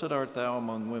 Blessed art thou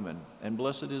among women, and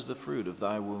blessed is the fruit of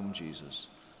thy womb, Jesus.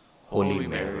 Holy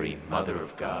Mary, Mother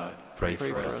of God, pray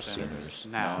for us sinners,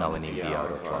 now and in the hour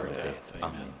of our death.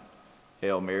 Amen.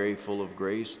 Hail Mary, full of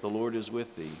grace, the Lord is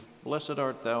with thee. Blessed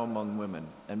art thou among women,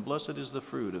 and blessed is the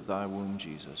fruit of thy womb,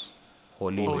 Jesus.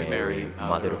 Holy Mary,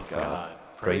 Mother of God,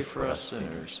 pray for us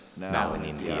sinners, now and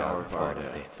in the hour of our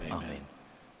death. Amen.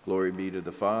 Glory be to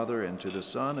the Father, and to the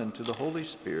Son, and to the Holy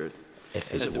Spirit,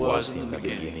 as it was in the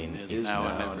beginning, is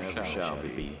now, and ever shall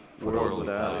be, world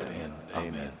without end.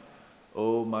 Amen.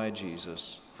 O my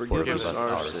Jesus, forgive us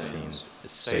our sins,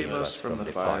 save us from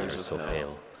the fires of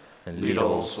hell, and lead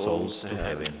all souls to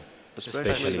heaven,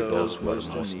 especially those who are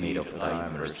most in need of thy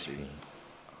mercy.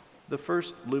 The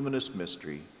first luminous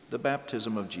mystery, the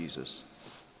baptism of Jesus.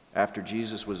 After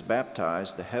Jesus was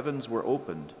baptized, the heavens were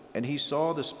opened, and he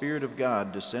saw the Spirit of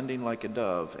God descending like a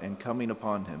dove and coming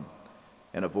upon him.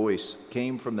 And a voice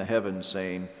came from the heavens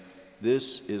saying,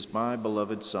 "This is my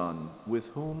beloved Son, with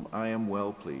whom I am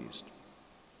well pleased."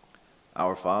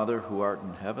 Our Father, who art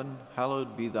in heaven,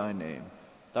 hallowed be thy name.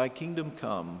 Thy kingdom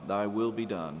come, thy will be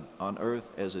done, on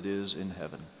earth as it is in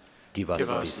heaven. Give us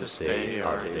this day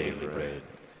our daily bread,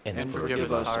 and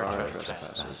forgive us our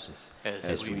trespasses,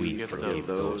 as we forgive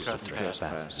those who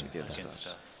trespass against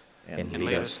us. And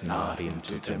lead us not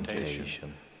into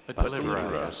temptation, but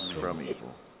deliver us from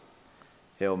evil.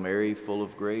 Hail Mary, full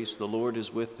of grace, the Lord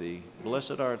is with thee.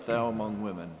 Blessed art thou among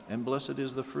women, and blessed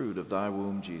is the fruit of thy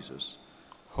womb, Jesus.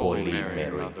 Holy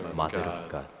Mary, Mother of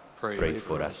God, pray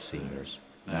for us sinners,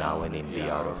 now and in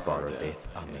the hour of our death.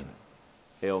 Amen.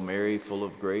 Hail Mary, full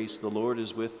of grace, the Lord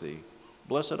is with thee.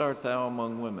 Blessed art thou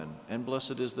among women, and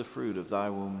blessed is the fruit of thy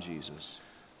womb, Jesus.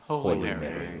 Holy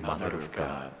Mary, Mother of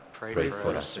God, pray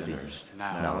for us sinners,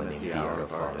 now and in the hour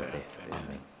of our death.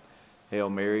 Amen. Hail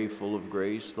Mary, full of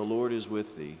grace, the Lord is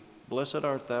with thee. Blessed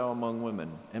art thou among women,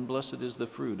 and blessed is the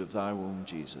fruit of thy womb,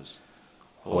 Jesus.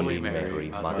 Holy Mary,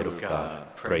 Mother of God,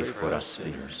 pray for us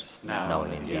sinners, now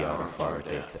and in the hour of our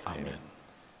death. Amen.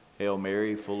 Hail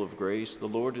Mary, full of grace, the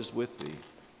Lord is with thee.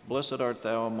 Blessed art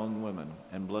thou among women,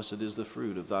 and blessed is the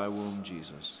fruit of thy womb,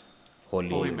 Jesus.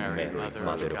 Holy Mary,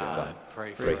 Mother of God,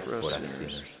 pray for us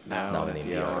sinners, now and in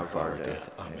the hour of our death.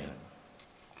 Amen.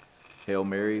 Hail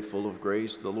Mary, full of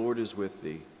grace, the Lord is with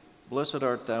thee. Blessed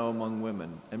art thou among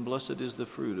women, and blessed is the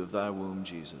fruit of thy womb,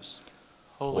 Jesus.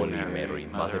 Holy Mary,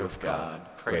 Mother of God,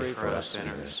 pray for us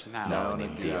sinners, now and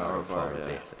in the hour of our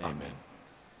death. Amen.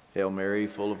 Hail Mary,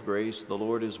 full of grace, the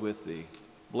Lord is with thee.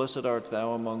 Blessed art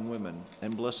thou among women,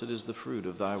 and blessed is the fruit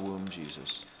of thy womb,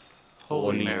 Jesus.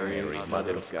 Holy Mary,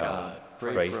 Mother of God,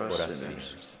 pray for us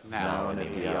sinners, now and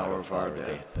in the hour of our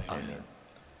death. Amen.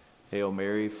 Hail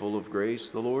Mary, full of grace,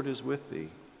 the Lord is with thee.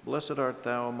 Blessed art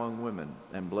thou among women,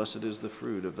 and blessed is the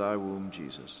fruit of thy womb,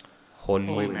 Jesus.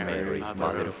 Holy Mary,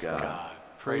 Mother of God,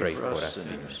 pray for us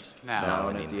sinners, now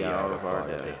and in the hour of our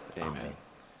death. Amen.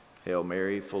 Hail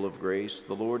Mary, full of grace,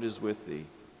 the Lord is with thee.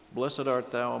 Blessed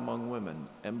art thou among women,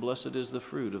 and blessed is the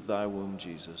fruit of thy womb,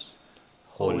 Jesus.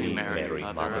 Holy Mary,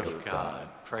 Mother of God,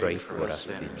 pray for us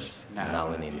sinners,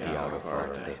 now and in the hour of our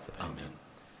death. Amen.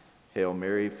 Hail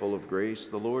Mary, full of grace,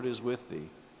 the Lord is with thee.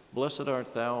 Blessed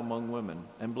art thou among women,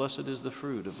 and blessed is the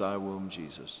fruit of thy womb,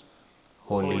 Jesus.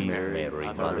 Holy Mary,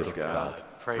 Mother of God,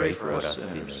 pray for us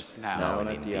sinners, now and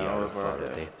in the hour of our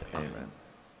death. Amen.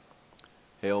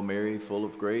 Hail Mary, full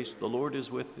of grace, the Lord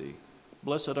is with thee.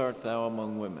 Blessed art thou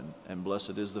among women, and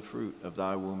blessed is the fruit of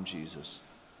thy womb, Jesus.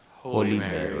 Holy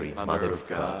Mary, Mother of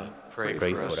God, pray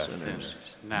for us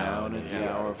sinners, now and at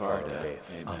the hour of our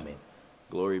death. Amen.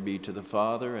 Glory be to the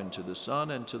Father, and to the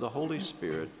Son, and to the Holy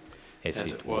Spirit. As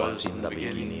it was in the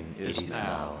beginning, it is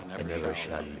now, and ever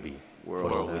shall be,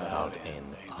 world without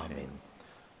end. Amen.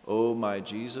 O my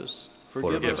Jesus,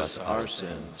 forgive us our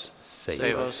sins,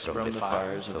 save us from the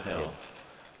fires of hell.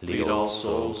 Lead all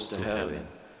souls to heaven,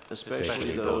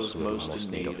 especially those most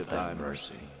in need of thy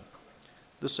mercy.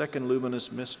 The second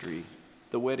luminous mystery,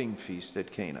 the wedding feast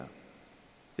at Cana.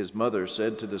 His mother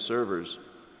said to the servers,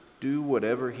 "Do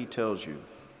whatever he tells you."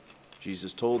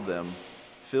 Jesus told them,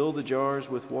 "Fill the jars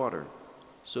with water."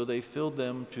 So they filled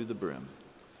them to the brim.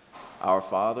 Our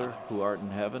Father, who art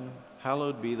in heaven,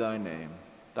 hallowed be thy name.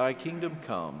 Thy kingdom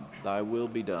come, thy will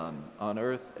be done, on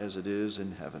earth as it is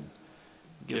in heaven.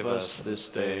 Give us this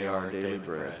day our daily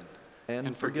bread,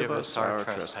 and forgive us our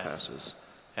trespasses,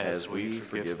 as we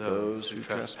forgive those who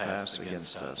trespass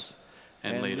against us.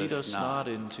 And lead us not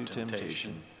into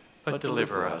temptation, but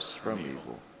deliver us from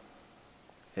evil.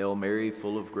 Hail Mary,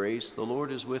 full of grace, the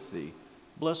Lord is with thee.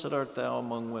 Blessed art thou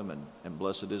among women, and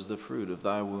blessed is the fruit of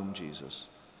thy womb, Jesus.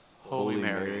 Holy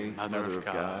Mary, Mother of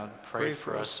God, pray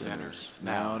for us sinners,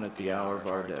 now and at the hour of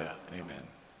our death. Amen.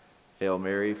 Hail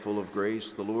Mary, full of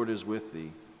grace, the Lord is with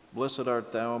thee. Blessed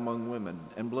art thou among women,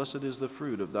 and blessed is the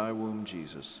fruit of thy womb,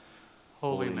 Jesus.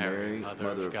 Holy Mary, Mother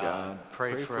of God,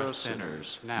 pray for us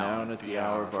sinners, now and at the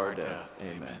hour of our death.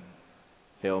 Amen.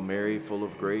 Hail Mary, full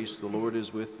of grace, the Lord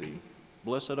is with thee.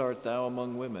 Blessed art thou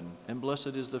among women, and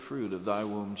blessed is the fruit of thy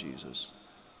womb, Jesus.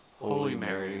 Holy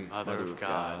Mary, Mother of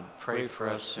God, pray for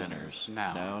us sinners,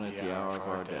 now and at the hour of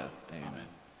our death. Amen.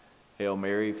 Hail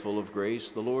Mary, full of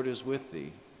grace, the Lord is with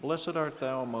thee. Blessed art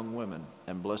thou among women,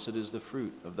 and blessed is the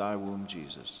fruit of thy womb,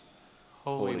 Jesus.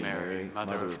 Holy Mary,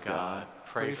 Mother of God,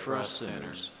 pray for us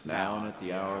sinners, now and at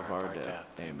the hour of our death.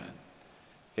 Amen.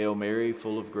 Hail Mary,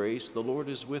 full of grace, the Lord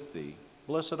is with thee.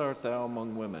 Blessed art thou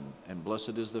among women, and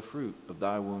blessed is the fruit of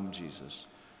thy womb, Jesus.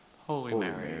 Holy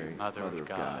Mary, Mother of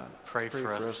God, pray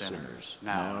for us sinners,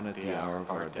 now and at the hour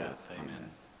of our death.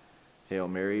 Amen. Hail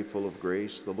Mary, full of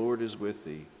grace, the Lord is with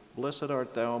thee. Blessed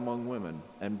art thou among women,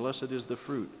 and blessed is the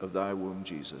fruit of thy womb,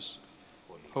 Jesus.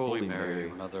 Holy Mary,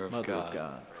 Mother of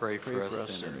God, pray for us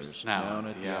sinners, now and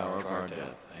at the hour of our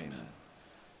death. Amen.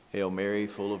 Hail Mary,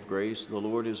 full of grace, the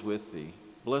Lord is with thee.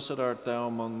 Blessed art thou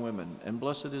among women, and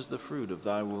blessed is the fruit of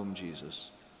thy womb, Jesus.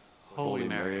 Holy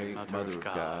Mary, Mother of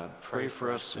God, pray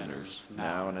for us sinners,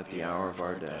 now and at the hour of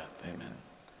our death. Amen.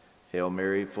 Hail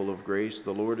Mary, full of grace,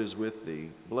 the Lord is with thee.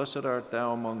 Blessed art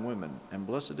thou among women, and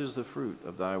blessed is the fruit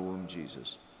of thy womb,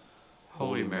 Jesus.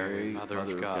 Holy Mary, Mother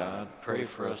of God, pray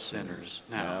for us sinners,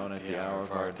 now and at the hour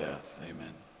of our death.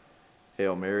 Amen.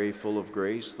 Hail Mary, full of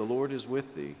grace, the Lord is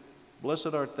with thee.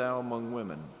 Blessed art thou among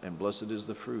women, and blessed is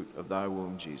the fruit of thy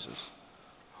womb, Jesus.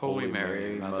 Holy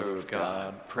Mary, Mother of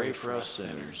God, pray for us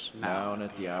sinners, now and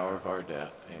at the hour of our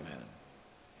death. Amen.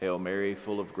 Hail Mary,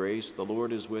 full of grace, the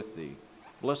Lord is with thee.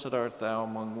 Blessed art thou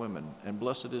among women, and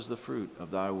blessed is the fruit of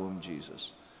thy womb,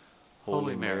 Jesus.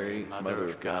 Holy Mary, Mother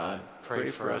of God, pray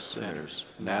for us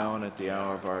sinners, now and at the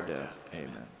hour of our death.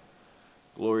 Amen.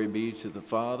 Glory be to the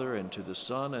Father, and to the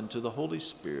Son, and to the Holy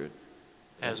Spirit,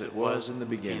 as it was in the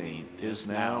beginning, is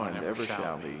now, and ever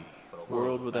shall be,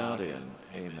 world without end.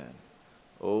 Amen.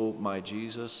 O my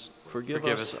Jesus, forgive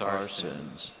us our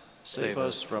sins, save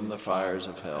us from the fires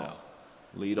of hell.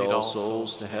 Lead all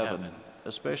souls to heaven,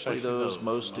 especially those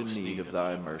most in need of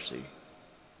thy mercy.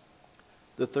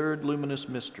 The third luminous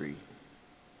mystery,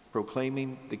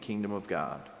 proclaiming the kingdom of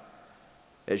God.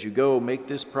 As you go, make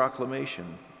this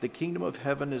proclamation: the kingdom of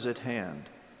heaven is at hand.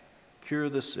 Cure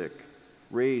the sick,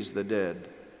 raise the dead,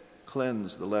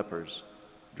 cleanse the lepers,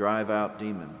 drive out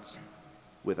demons.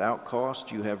 Without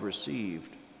cost you have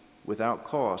received, without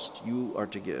cost you are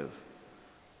to give.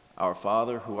 Our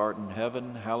Father, who art in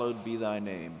heaven, hallowed be thy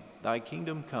name. Thy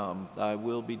kingdom come, thy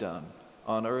will be done,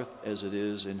 on earth as it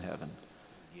is in heaven.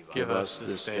 Give us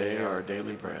this day our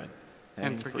daily bread,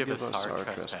 and forgive us our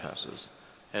trespasses,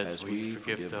 as we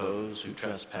forgive those who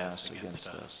trespass against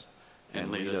us.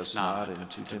 And lead us not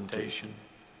into temptation,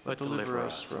 but deliver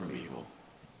us from evil.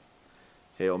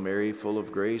 Hail Mary, full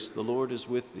of grace, the Lord is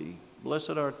with thee.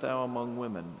 Blessed art thou among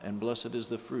women, and blessed is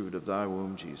the fruit of thy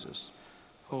womb, Jesus.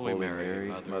 Holy Mary,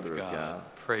 Mother of God,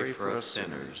 pray for us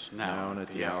sinners, now and at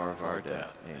the hour of our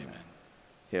death. Amen.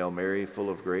 Hail Mary, full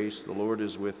of grace, the Lord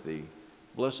is with thee.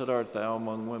 Blessed art thou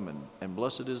among women, and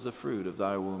blessed is the fruit of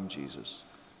thy womb, Jesus.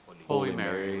 Holy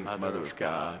Mary, Mother of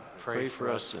God, pray for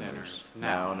us sinners,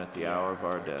 now and at the hour of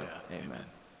our death. Amen.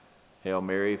 Hail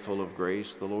Mary, full of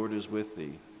grace, the Lord is with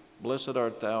thee. Blessed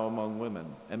art thou among women,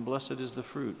 and blessed is the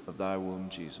fruit of thy womb,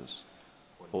 Jesus.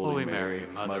 Holy Mary,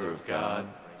 Mother of God,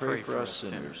 pray for us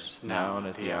sinners, now and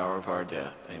at the hour of our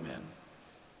death. Amen.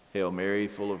 Hail Mary,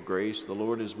 full of grace, the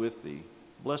Lord is with thee.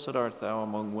 Blessed art thou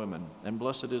among women, and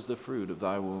blessed is the fruit of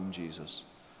thy womb, Jesus.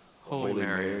 Holy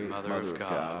Mary, Mother of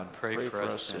God, pray for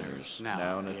us sinners,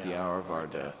 now and at the hour of our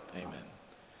death. Amen.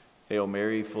 Hail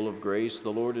Mary, full of grace,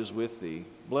 the Lord is with thee.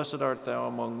 Blessed art thou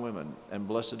among women, and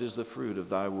blessed is the fruit of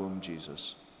thy womb,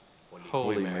 Jesus.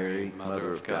 Holy Mary,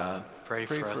 Mother of God, pray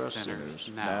for us sinners,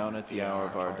 now and at the hour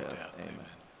of our death. Amen.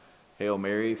 Hail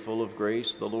Mary, full of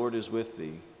grace, the Lord is with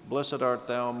thee. Blessed art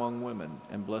thou among women,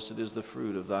 and blessed is the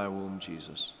fruit of thy womb,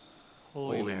 Jesus.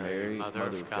 Holy Mary, Mother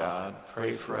of God,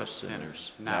 pray for us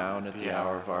sinners, now and at the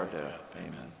hour of our death.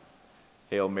 Amen.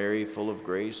 Hail Mary, full of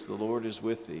grace, the Lord is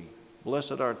with thee.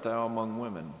 Blessed art thou among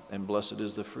women, and blessed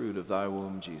is the fruit of thy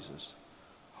womb, Jesus.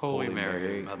 Holy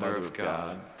Mary, Mother of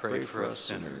God, pray for us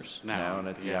sinners, now and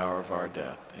at the hour of our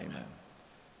death. Amen.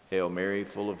 Hail Mary,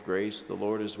 full of grace, the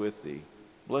Lord is with thee.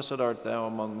 Blessed art thou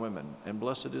among women, and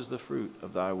blessed is the fruit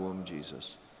of thy womb,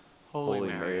 Jesus. Holy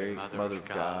Mary, Mother of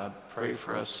God, pray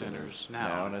for us sinners,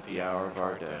 now and at the hour of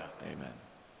our death. Amen.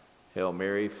 Hail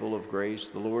Mary, full of grace,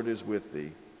 the Lord is with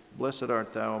thee. Blessed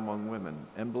art thou among women,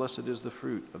 and blessed is the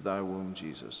fruit of thy womb,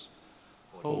 Jesus.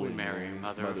 Holy Mary,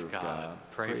 Mother of God,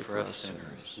 pray for us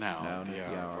sinners, now and at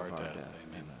the hour of our death.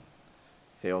 Amen.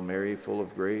 Hail Mary, full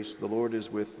of grace, the Lord is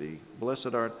with thee.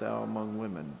 Blessed art thou among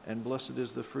women, and blessed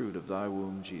is the fruit of thy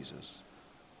womb, Jesus.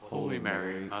 Holy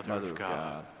Mary, Mother of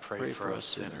God, pray for us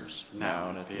sinners, now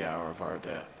and at the hour of our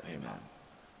death. Amen.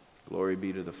 Glory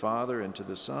be to the Father, and to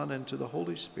the Son, and to the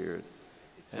Holy Spirit,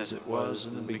 as it was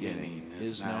in the beginning,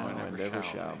 is now, and ever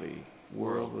shall be,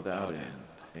 world without end.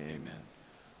 Amen.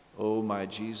 O my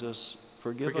Jesus,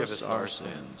 forgive us our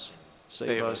sins,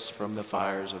 save us from the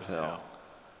fires of hell,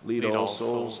 lead all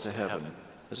souls to heaven,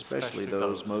 especially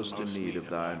those most in need of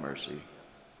thy mercy.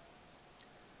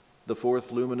 The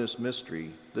fourth luminous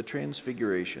mystery, the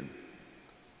Transfiguration.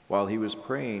 While he was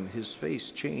praying, his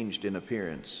face changed in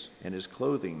appearance, and his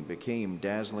clothing became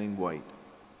dazzling white.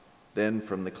 Then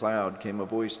from the cloud came a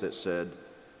voice that said,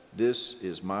 "This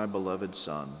is my beloved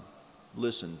Son.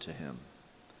 Listen to him."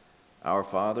 Our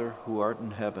Father, who art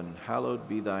in heaven, hallowed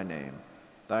be thy name.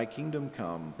 Thy kingdom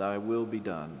come, thy will be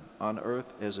done, on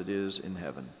earth as it is in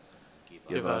heaven.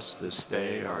 Give us this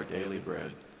day our daily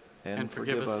bread, and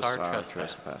forgive us our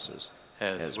trespasses,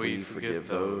 as we forgive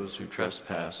those who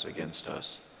trespass against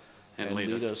us. And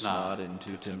lead us not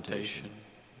into temptation,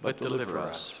 but deliver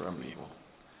us from evil.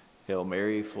 Hail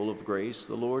Mary, full of grace,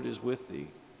 the Lord is with thee.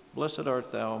 Blessed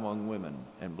art thou among women,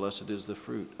 and blessed is the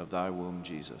fruit of thy womb,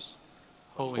 Jesus.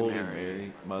 Holy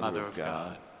Mary, Mother of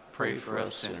God, pray for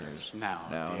us sinners, now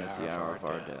and at the hour of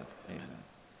our death. Amen.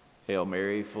 Hail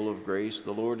Mary, full of grace,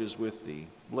 the Lord is with thee.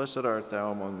 Blessed art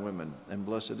thou among women, and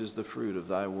blessed is the fruit of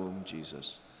thy womb,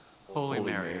 Jesus. Holy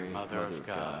Mary, Mother of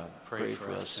God, pray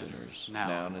for us sinners,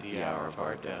 now and at the hour of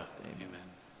our death. Amen.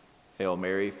 Hail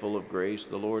Mary, full of grace,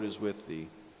 the Lord is with thee.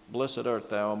 Blessed art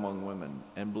thou among women,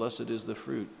 and blessed is the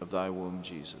fruit of thy womb,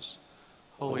 Jesus.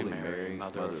 Holy Mary,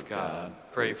 Mother of God,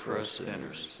 pray for us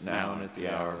sinners, now and at the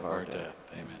hour of our death.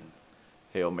 Amen.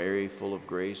 Hail Mary, full of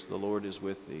grace, the Lord is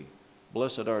with thee.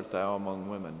 Blessed art thou among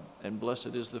women, and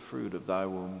blessed is the fruit of thy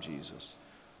womb, Jesus.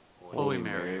 Holy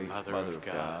Mary, Mother of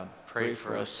God, pray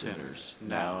for us sinners,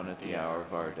 now and at the hour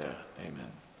of our death.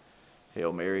 Amen.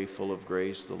 Hail Mary, full of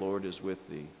grace, the Lord is with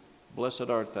thee. Blessed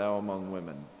art thou among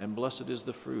women, and blessed is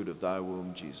the fruit of thy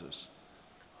womb, Jesus.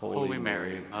 Holy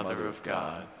Mary, Mother of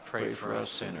God, pray for us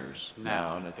sinners,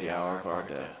 now and at the hour of our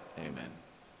death. Amen.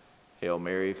 Hail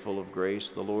Mary, full of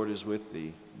grace, the Lord is with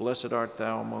thee. Blessed art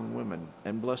thou among women,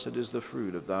 and blessed is the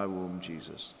fruit of thy womb,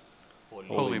 Jesus.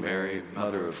 Holy Mary,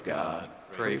 Mother of God,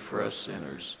 pray for us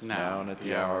sinners, now and at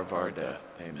the hour of our death.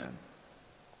 Amen.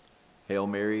 Hail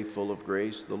Mary, full of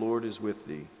grace, the Lord is with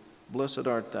thee. Blessed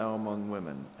art thou among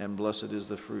women, and blessed is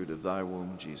the fruit of thy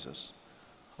womb, Jesus.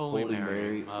 Holy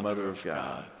Mary, Mother of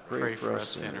God, pray for us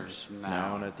sinners,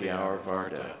 now and at the hour of our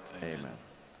death. Amen.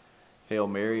 Hail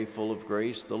Mary, full of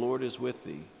grace, the Lord is with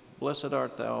thee. Blessed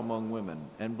art thou among women,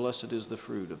 and blessed is the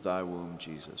fruit of thy womb,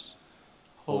 Jesus.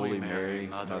 Holy Mary,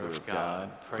 Mother of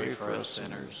God, pray for us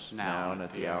sinners, now and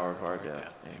at the hour of our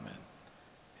death. Amen.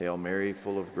 Hail Mary,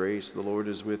 full of grace, the Lord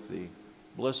is with thee.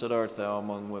 Blessed art thou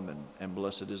among women, and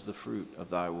blessed is the fruit of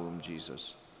thy womb,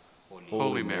 Jesus.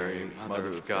 Holy Mary, Mother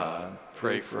of God,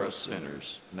 pray for us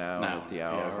sinners, now and at the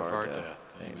hour of our death.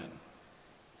 Amen.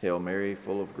 Hail Mary,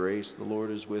 full of grace, the Lord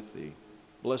is with thee.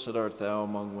 Blessed art thou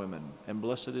among women, and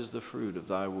blessed is the fruit of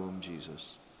thy womb,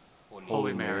 Jesus.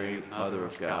 Holy Mary, Mother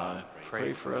of God,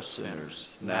 pray for us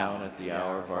sinners, now and at the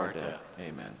hour of our death.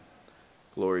 Amen.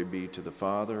 Glory be to the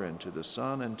Father, and to the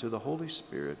Son, and to the Holy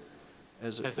Spirit,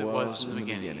 as it was in the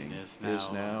beginning,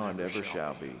 is now, and ever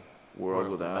shall be, world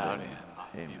without end.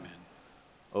 Amen.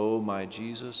 O my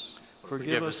Jesus,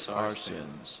 forgive us our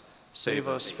sins, save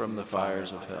us from the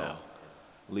fires of hell.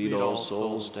 Lead all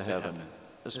souls to heaven,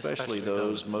 especially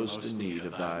those most in need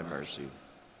of thy mercy.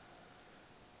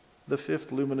 The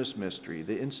fifth luminous mystery,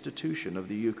 the institution of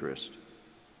the Eucharist.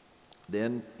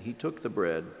 Then he took the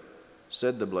bread,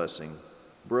 said the blessing,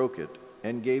 broke it,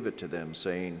 and gave it to them,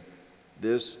 saying,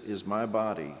 "This is my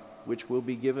body, which will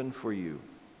be given for you."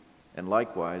 And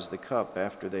likewise the cup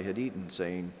after they had eaten,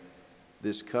 saying,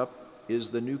 "This cup is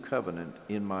the new covenant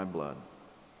in my blood."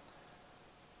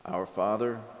 Our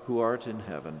Father, who art in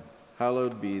heaven,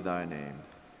 hallowed be thy name.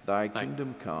 Thy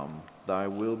kingdom come, thy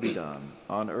will be done,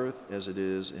 on earth as it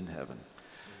is in heaven.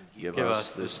 Give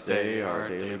us this day our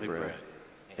daily bread,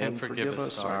 and forgive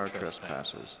us our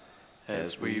trespasses,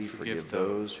 as we forgive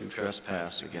those who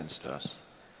trespass against us.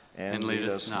 And lead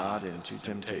us not into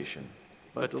temptation,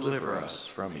 but deliver us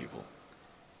from evil.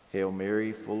 Hail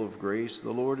Mary, full of grace,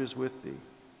 the Lord is with thee.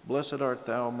 Blessed art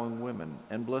thou among women,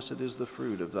 and blessed is the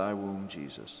fruit of thy womb,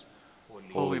 Jesus.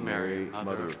 Holy Mary,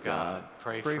 Mother of God,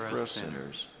 pray for us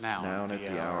sinners, now and at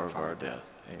the hour of our death.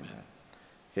 Amen.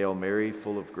 Hail Mary,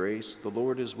 full of grace, the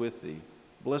Lord is with thee.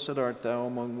 Blessed art thou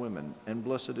among women, and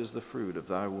blessed is the fruit of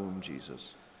thy womb,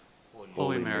 Jesus.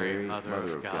 Holy Mary, Mother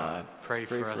of God, pray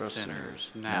for us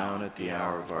sinners, now and at the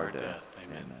hour of our death.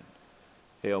 Amen.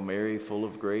 Hail Mary, full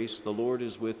of grace, the Lord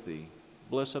is with thee.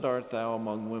 Blessed art thou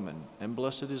among women, and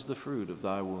blessed is the fruit of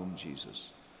thy womb,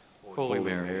 Jesus. Holy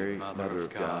Mary, Mother of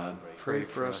God, pray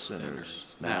for us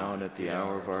sinners, now and at the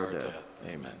hour of our death.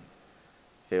 Amen.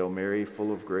 Hail Mary,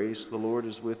 full of grace, the Lord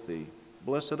is with thee.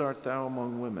 Blessed art thou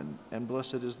among women, and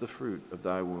blessed is the fruit of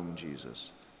thy womb,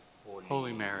 Jesus.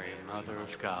 Holy Mary, Mother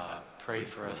of God, pray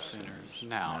for us sinners,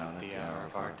 now and at the hour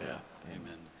of our death.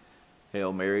 Amen.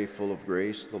 Hail Mary, full of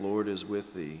grace, the Lord is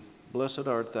with thee. Blessed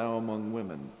art thou among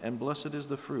women, and blessed is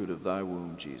the fruit of thy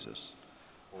womb, Jesus.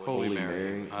 Holy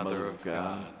Mary, Mother of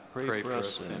God, pray for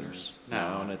us sinners,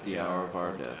 now and at the hour of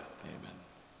our death. Amen.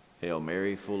 Hail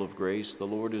Mary, full of grace, the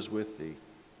Lord is with thee.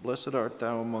 Blessed art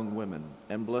thou among women,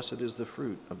 and blessed is the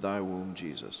fruit of thy womb,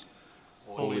 Jesus.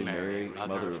 Holy Mary,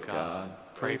 Mother of God,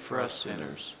 pray for us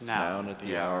sinners, now and at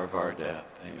the hour of our death.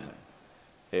 Amen.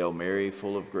 Hail Mary,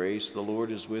 full of grace, the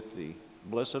Lord is with thee.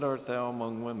 Blessed art thou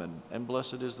among women, and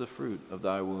blessed is the fruit of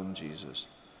thy womb, Jesus.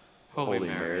 Holy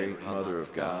Mary, Mother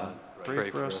of God, pray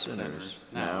for us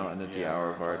sinners, now and at the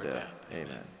hour of our death.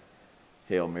 Amen.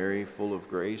 Hail Mary, full of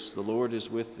grace, the Lord is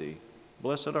with thee.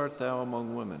 Blessed art thou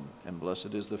among women, and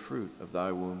blessed is the fruit of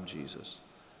thy womb, Jesus.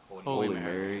 Holy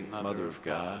Mary, Mother of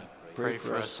God, pray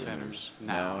for us sinners,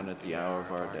 now and at the hour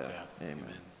of our death.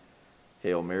 Amen.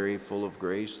 Hail Mary, full of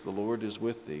grace, the Lord is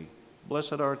with thee.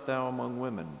 Blessed art thou among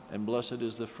women, and blessed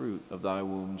is the fruit of thy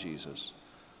womb, Jesus.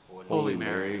 Holy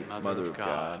Mary, Mother of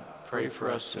God, pray for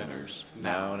us sinners,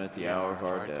 now and at the hour of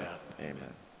our death.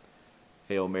 Amen.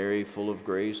 Hail Mary, full of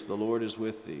grace, the Lord is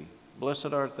with thee.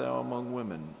 Blessed art thou among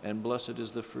women, and blessed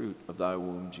is the fruit of thy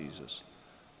womb, Jesus.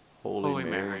 Holy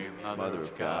Mary, Mother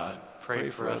of God, pray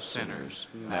for us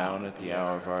sinners, now and at the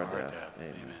hour of our death.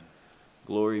 Amen.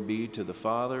 Glory be to the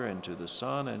Father, and to the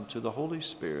Son, and to the Holy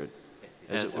Spirit,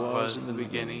 as it was in the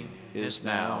beginning, is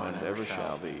now, and ever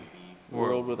shall be,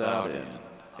 world without end.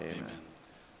 Amen.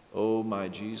 O my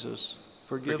Jesus,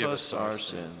 forgive us our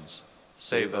sins,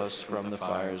 save us from the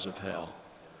fires of hell.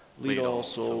 Lead all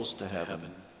souls to heaven,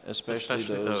 especially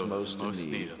those most in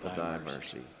need of thy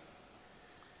mercy.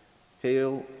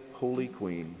 Hail, Holy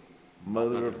Queen,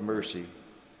 Mother of mercy,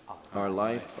 our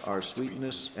life, our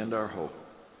sweetness, and our hope.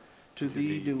 To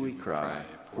thee do we cry,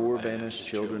 poor banished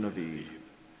children of Eve.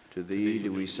 To thee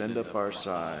do we send up our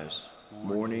sighs,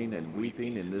 mourning and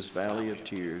weeping in this valley of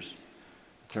tears.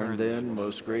 Turn then,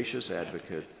 most gracious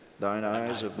Advocate, thine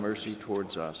eyes of mercy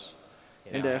towards us,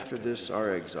 and after this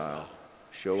our exile,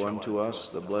 show unto us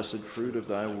the blessed fruit of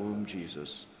thy womb,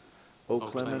 Jesus. O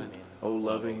clement, O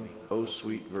loving, O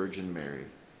sweet Virgin Mary.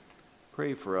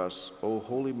 Pray for us, O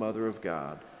Holy Mother of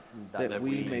God, that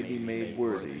we may be made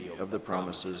worthy of the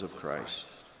promises of Christ.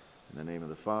 In the name of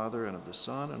the Father, and of the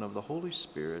Son, and of the Holy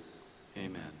Spirit.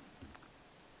 Amen.